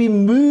 Are we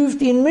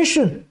moved in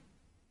mission?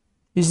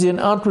 Is there an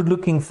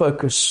outward-looking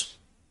focus?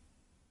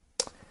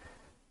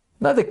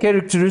 Another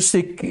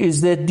characteristic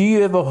is that, do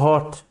you have a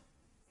heart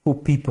for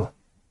people?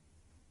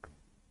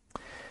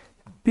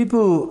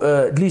 People,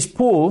 at least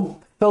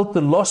Paul, felt the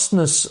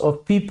lostness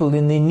of people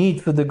in their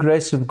need for the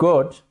grace of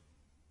God,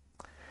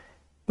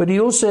 but he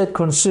also had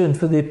concern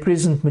for their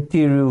present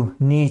material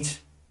need.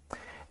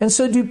 And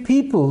so do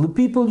people, the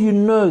people you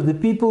know, the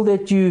people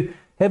that you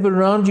have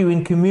around you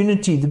in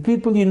community, the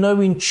people you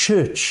know in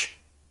church.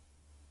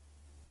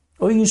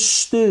 Are you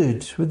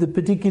stirred with the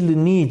particular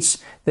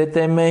needs that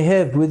they may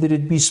have, whether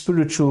it be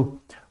spiritual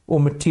or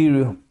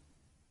material?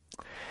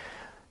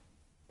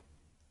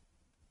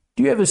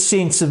 Do you have a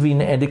sense of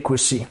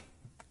inadequacy?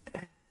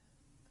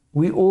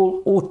 We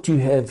all ought to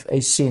have a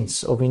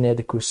sense of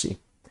inadequacy.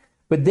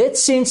 But that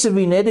sense of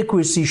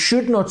inadequacy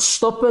should not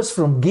stop us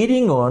from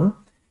getting on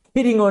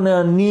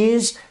our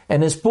knees,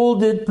 and as Paul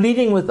did,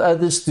 pleading with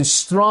others to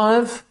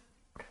strive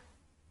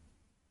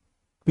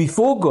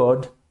before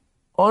God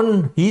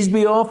on his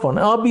behalf, on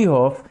our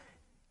behalf,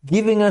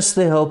 giving us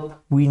the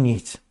help we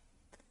need.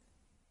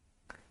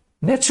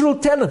 Natural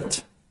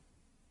talent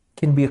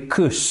can be a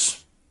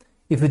curse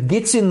if it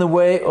gets in the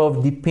way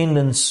of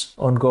dependence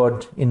on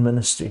God in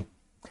ministry.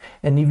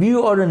 And if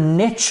you are a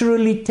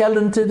naturally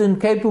talented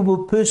and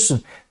capable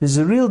person, there's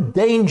a real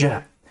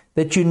danger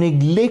that you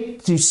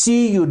neglect to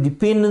see your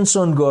dependence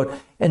on God.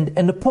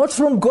 And apart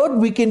from God,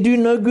 we can do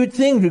no good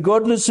thing,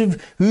 regardless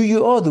of who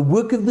you are. The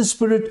work of the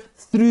Spirit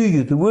through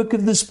you, the work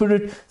of the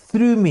Spirit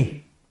through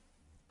me.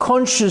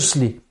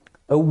 Consciously,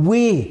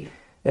 aware,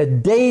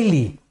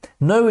 daily,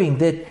 knowing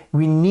that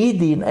we need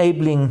the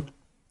enabling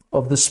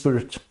of the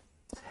Spirit.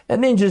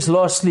 And then just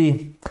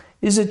lastly,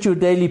 is it your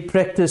daily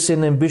practice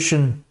and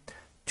ambition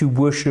to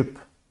worship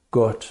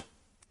God?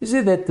 Is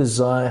there that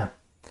desire?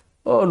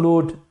 Oh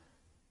Lord,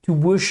 to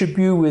worship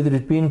you, whether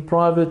it be in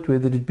private,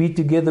 whether it be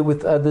together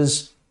with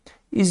others,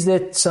 is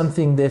that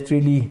something that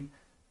really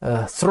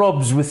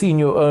throbs within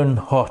your own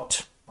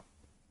heart?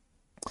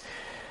 I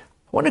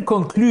want to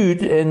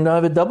conclude, and I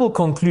have a double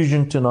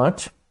conclusion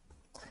tonight.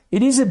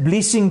 It is a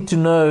blessing to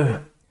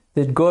know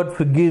that God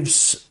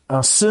forgives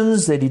our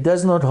sins, that He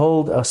does not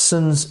hold our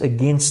sins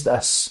against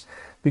us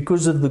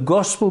because of the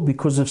gospel,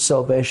 because of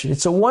salvation.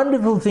 It's a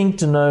wonderful thing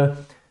to know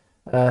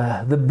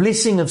the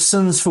blessing of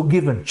sins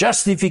forgiven,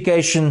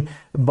 justification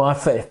by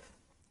faith,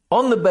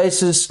 on the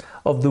basis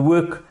of the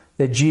work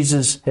that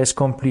Jesus has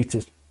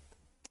completed.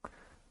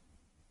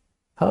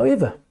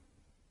 However,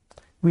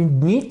 we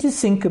need to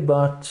think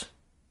about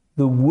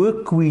the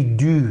work we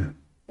do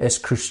as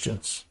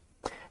Christians.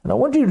 And I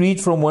want to read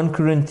from 1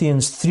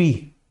 Corinthians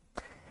 3,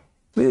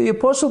 where the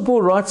Apostle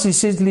Paul writes, he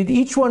says, "Let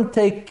each one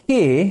take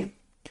care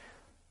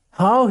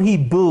how he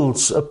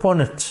builds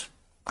upon it.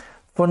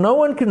 For no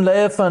one can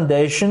lay a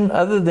foundation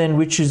other than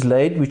which is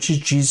laid, which is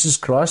Jesus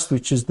Christ,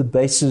 which is the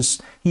basis.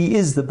 He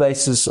is the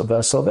basis of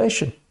our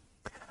salvation.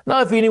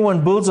 Now, if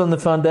anyone builds on the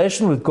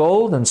foundation with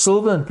gold and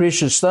silver and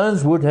precious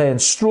stones, wood, hay,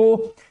 and straw,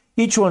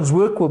 each one's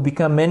work will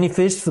become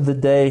manifest, for the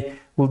day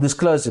will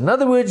disclose it." In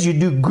other words, you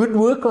do good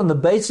work on the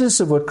basis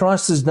of what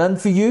Christ has done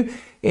for you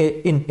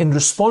in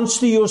response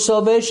to your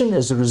salvation,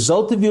 as a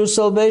result of your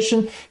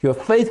salvation. You're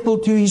faithful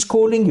to His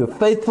calling, you're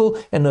faithful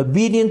and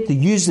obedient to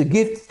use the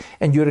gift,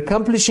 and you're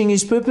accomplishing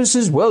His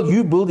purposes. Well,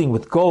 you're building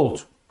with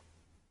gold.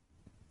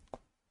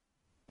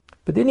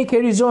 But then he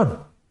carries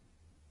on.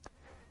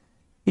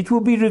 "It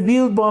will be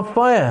revealed by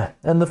fire,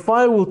 and the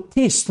fire will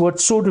test what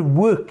sort of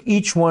work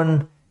each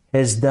one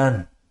has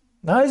done."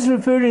 Now he's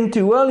referring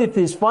to, well, if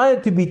there's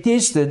fire to be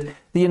tested,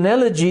 the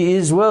analogy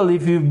is, well,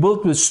 if you've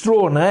built with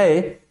straw and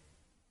hay,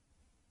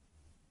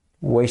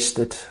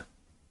 wasted.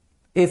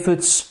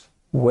 Efforts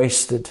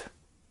wasted.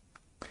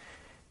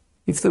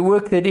 If the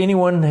work that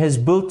anyone has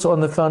built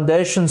on the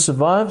foundation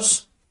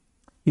survives,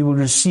 he will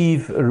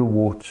receive a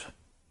reward.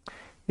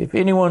 If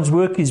anyone's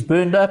work is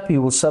burned up, he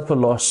will suffer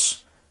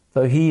loss,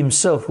 though he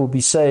himself will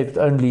be saved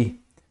only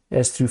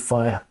as through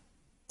fire.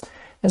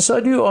 And so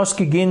I do ask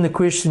again the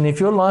question, if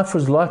your life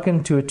was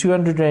likened to a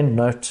 200 Rand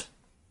note,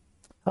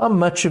 how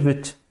much of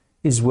it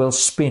is well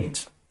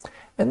spent?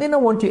 And then I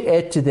want to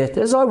add to that,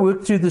 as I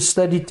work through the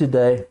study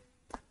today,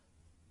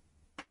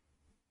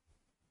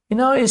 in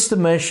our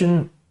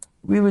estimation,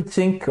 we would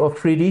think of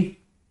Freddie,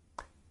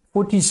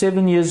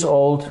 47 years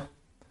old,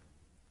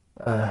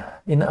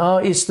 in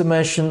our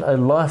estimation, a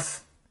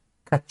life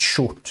cut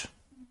short.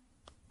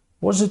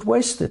 Was it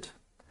wasted?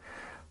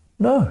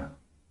 No.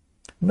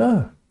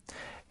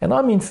 And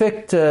I'm in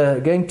fact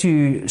going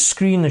to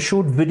screen a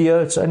short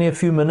video. It's only a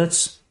few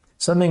minutes.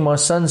 Something my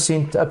son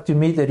sent up to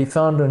me that he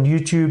found on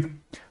YouTube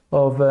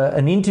of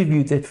an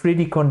interview that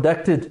Freddie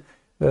conducted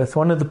with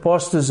one of the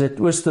pastors at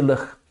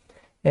Oosterlig.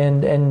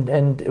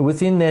 And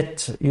within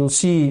that, you'll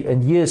see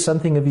and hear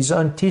something of his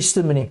own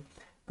testimony.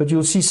 But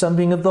you'll see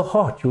something of the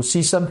heart. You'll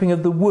see something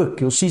of the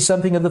work. You'll see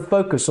something of the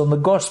focus on the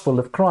gospel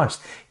of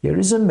Christ. Here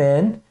is a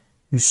man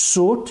who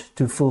sought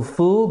to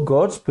fulfill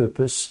God's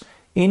purpose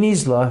in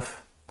his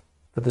life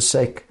for the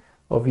sake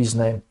of his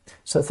name.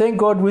 So thank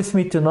God with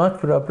me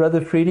tonight for our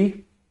brother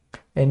Freddie.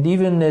 And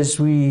even as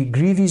we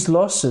grieve his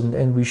loss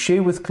and we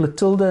share with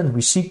Clotilda and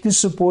we seek to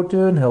support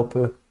her and help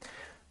her.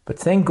 But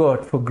thank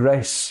God for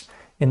grace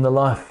in the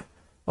life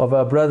of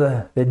our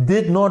brother that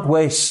did not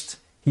waste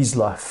his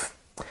life.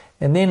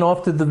 And then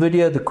after the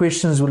video, the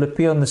questions will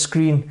appear on the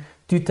screen.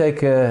 Do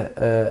take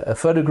a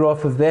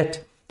photograph of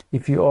that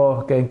if you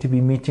are going to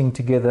be meeting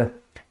together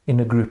in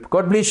a group.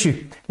 God bless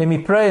you. Let me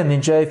pray, and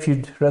then Jay, if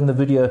you'd run the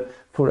video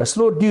for us.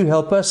 Lord, do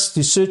help us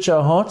to search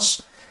our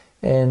hearts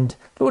and,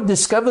 Lord,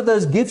 discover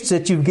those gifts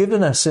that you've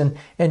given us and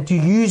to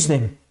use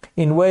them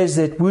in ways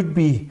that would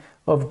be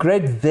of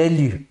great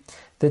value,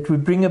 that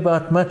would bring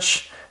about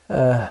much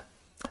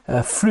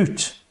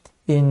fruit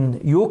in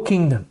your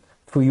kingdom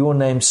for your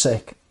name's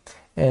sake.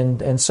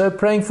 And so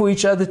praying for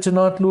each other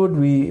tonight, Lord,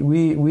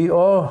 we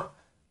are,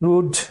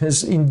 Lord,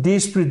 is in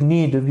desperate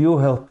need of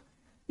your help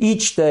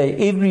each day,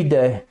 every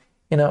day,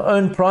 in our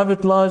own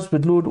private lives,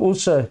 but Lord,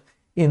 also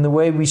in the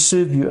way we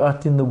serve you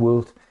out in the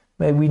world.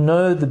 May we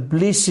know the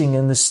blessing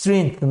and the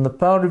strength and the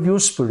power of your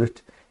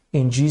Spirit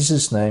in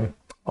Jesus' name.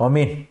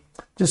 Amen.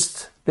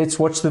 Just let's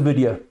watch the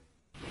video.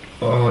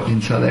 Oh,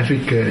 in South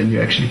Africa, and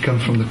you actually come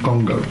from the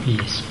Congo.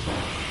 Yes.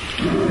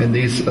 And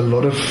there's a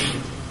lot of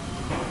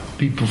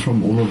people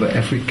from all over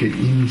Africa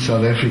in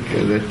South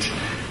Africa that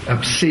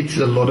upsets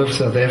a lot of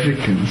South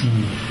Africans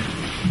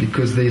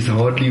because there's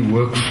hardly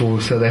work for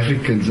South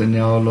Africans, and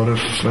now a lot of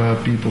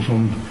people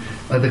from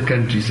other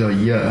countries are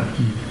here.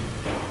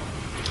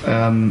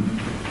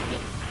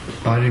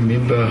 I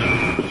remember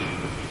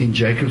in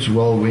Jacob's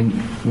Well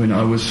when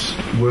I was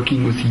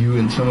working with you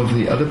and some of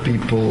the other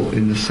people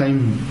in the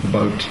same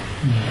boat,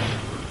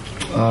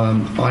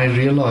 I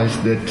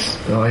realized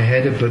that I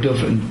had a bit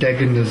of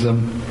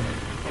antagonism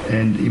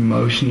and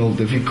emotional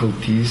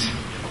difficulties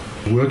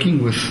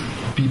working with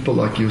people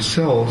like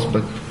yourselves,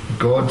 but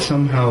God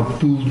somehow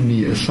pulled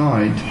me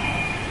aside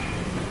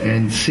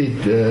and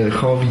said,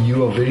 Harvey,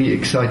 you are very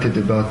excited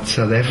about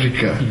South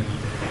Africa.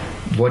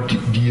 What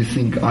do you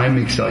think I'm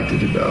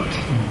excited about?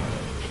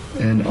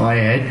 And I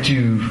had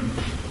to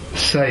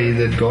say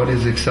that God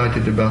is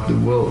excited about the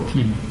world.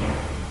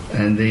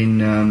 And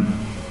then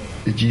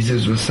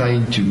Jesus was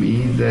saying to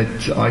me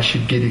that I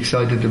should get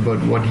excited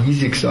about what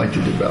he's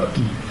excited about.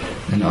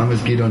 And I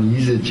must get on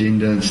his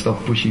agenda and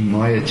stop pushing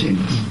my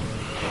agendas.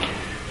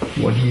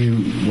 What do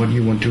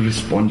you want to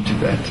respond to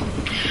that?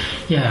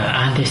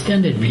 Yeah,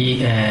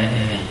 understandably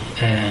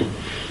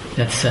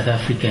that South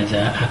Africans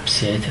are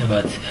upset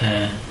about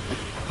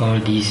all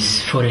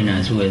these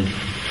foreigners who have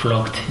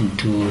flocked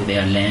into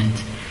their land,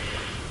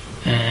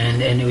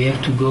 and we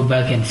have to go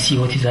back and see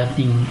what is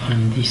happening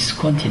on this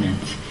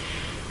continent.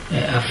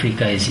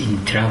 Africa is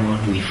in trouble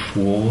with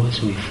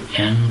wars, with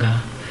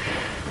anger,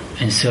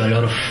 and so a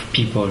lot of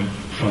people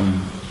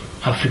from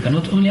Africa,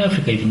 not only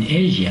Africa, even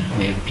Asia,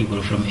 where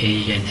people from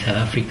Asia and South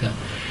Africa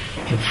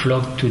have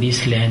flocked to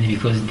this land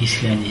because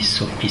this land is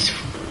so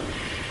peaceful,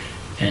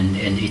 and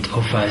it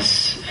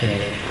offers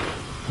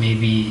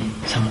maybe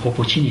some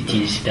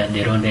opportunities that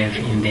they don't have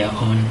in their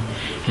own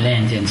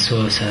land. And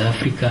so South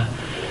Africa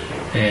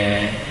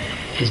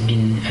has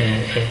been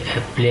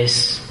a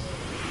place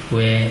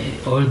where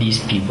all these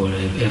people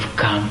have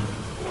come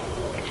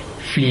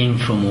fleeing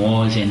from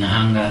wars and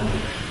hunger,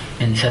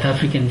 and South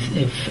Africans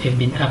have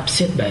been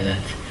upset by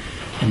that,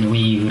 and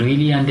we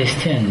really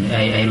understand.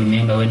 I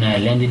remember when I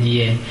landed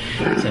here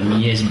some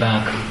years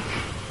back,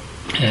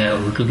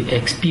 we could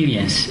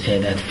experience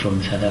that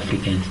from South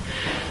Africans.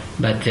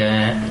 But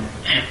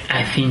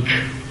I think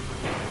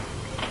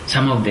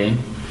some of them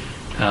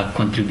are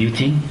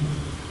contributing,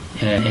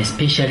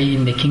 especially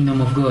in the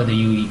kingdom of God.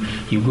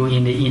 You go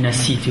in the inner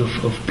city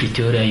of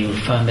Pretoria, you'll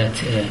find that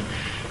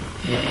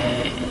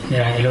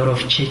there are a lot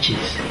of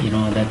churches,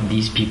 that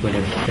these people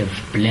have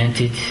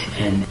planted,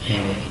 and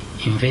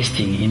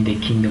investing in the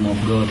kingdom of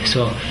God.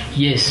 So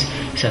yes,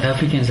 South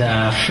Africans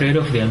are afraid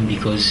of them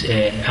because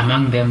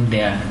among them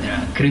there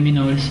are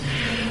criminals,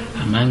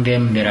 among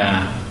them there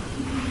are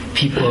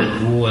people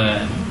who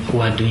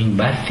are doing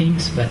bad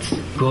things, but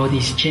God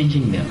is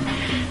changing them.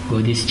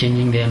 God is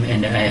changing them,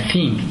 and I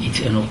think it's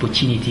an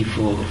opportunity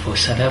for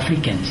South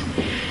Africans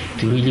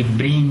to really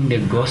bring the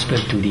gospel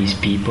to these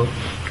people,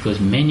 because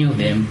many of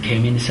them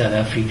came in South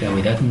Africa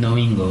without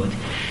knowing God.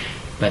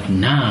 But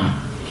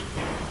now,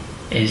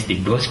 as the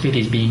gospel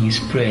is being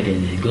spread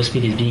and the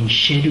gospel is being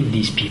shared with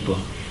these people,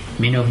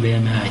 many of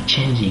them are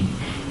changing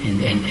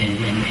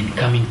and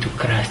coming to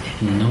Christ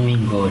and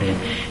knowing God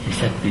and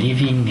start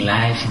living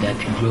lives that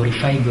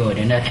glorify God.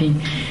 And I think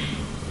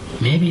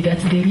maybe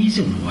that's the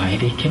reason why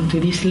they came to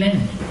this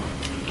land.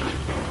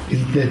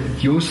 Is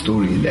that your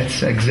story?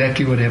 That's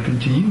exactly what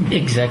happened to you.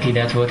 Exactly,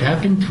 that's what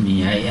happened to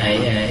me. I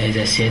as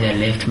I said, I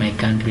left my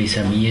country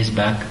some years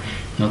back,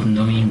 not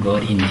knowing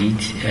God.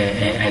 Indeed,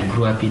 I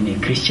grew up in a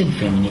Christian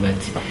family,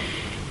 but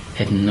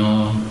had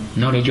no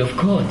knowledge of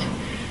God.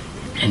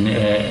 And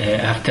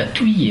after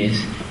 2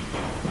 years,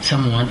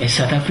 a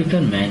South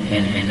African man,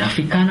 an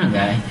Afrikaner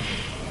guy,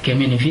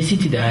 came and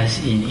visited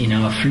us in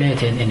our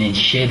flat and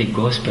shared the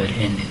gospel,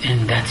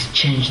 and that's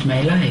changed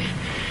my life.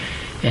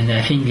 And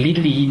I think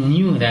little he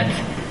knew that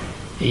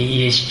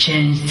he has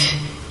changed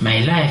my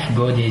life.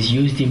 God has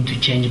used him to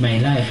change my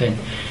life.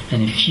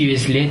 And a few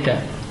years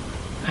later,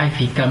 I've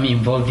become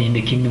involved in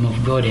the kingdom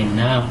of God. And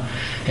now,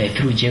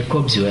 through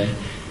Jacobswell,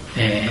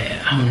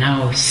 I'm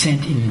now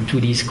sent into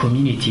these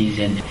communities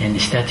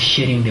and start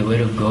sharing the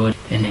word of God.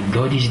 And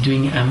God is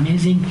doing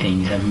amazing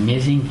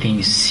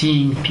things,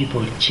 seeing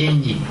people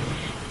changing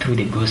through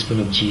the gospel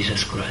of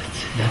Jesus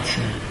Christ.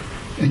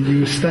 And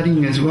you're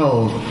studying as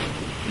well.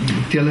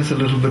 Tell us a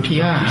little bit about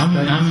your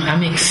studies.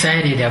 I'm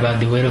excited about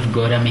the Word of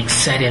God. I'm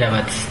excited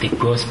about the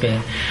Gospel.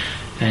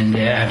 And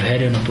I've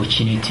had an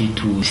opportunity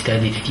to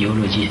study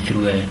theology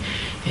through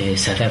a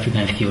South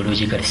African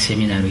Theological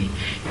Seminary,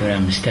 where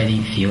I'm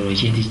studying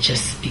theology. And it's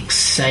just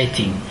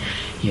exciting,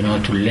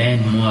 to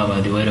learn more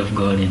about the Word of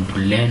God and to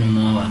learn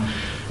more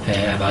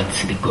about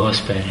the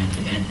Gospel.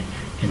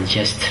 And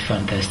just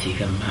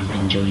fantastic. I'm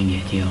enjoying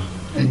it,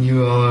 And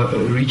you are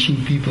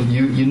reaching people.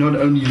 You're not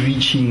only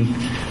reaching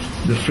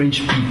the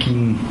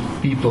French-speaking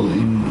people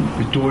in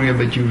Pretoria,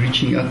 but you're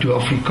reaching out to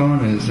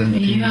Afrikaners and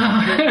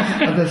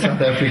to other South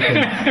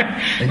Africans,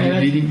 and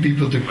you're leading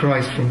people to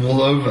Christ from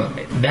all over.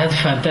 That's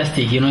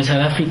fantastic. South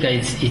Africa,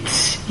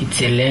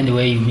 it's a land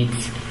where you meet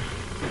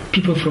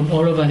people from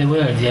all over the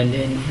world, and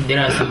there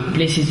are some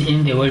places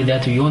in the world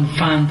that you won't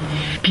find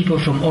people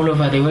from all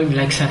over the world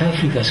like South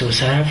Africa. So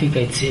South Africa,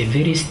 it's a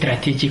very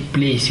strategic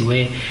place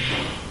where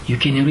you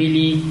can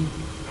really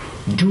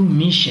do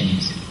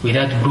missions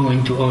without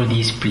going to all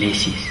these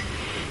places,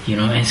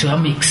 and so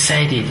I'm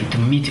excited to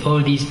meet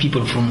all these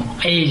people from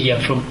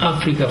Asia, from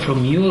Africa,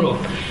 from Europe,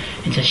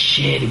 and just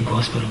share the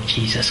gospel of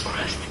Jesus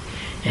Christ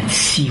and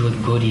see what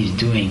God is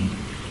doing.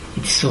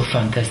 It's so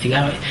fantastic.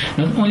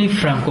 Not only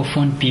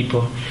Francophone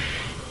people,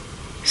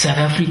 South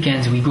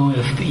Africans, we go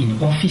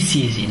in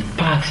offices, in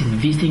parks, and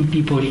visiting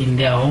people in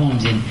their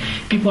homes, and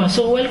people are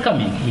so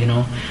welcoming,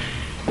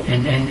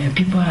 and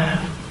people are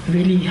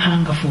really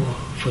hunger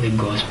for the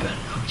gospel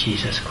of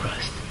Jesus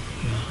Christ.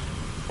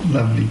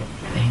 Lovely.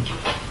 Thank you.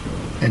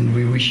 And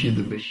we wish you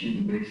the best.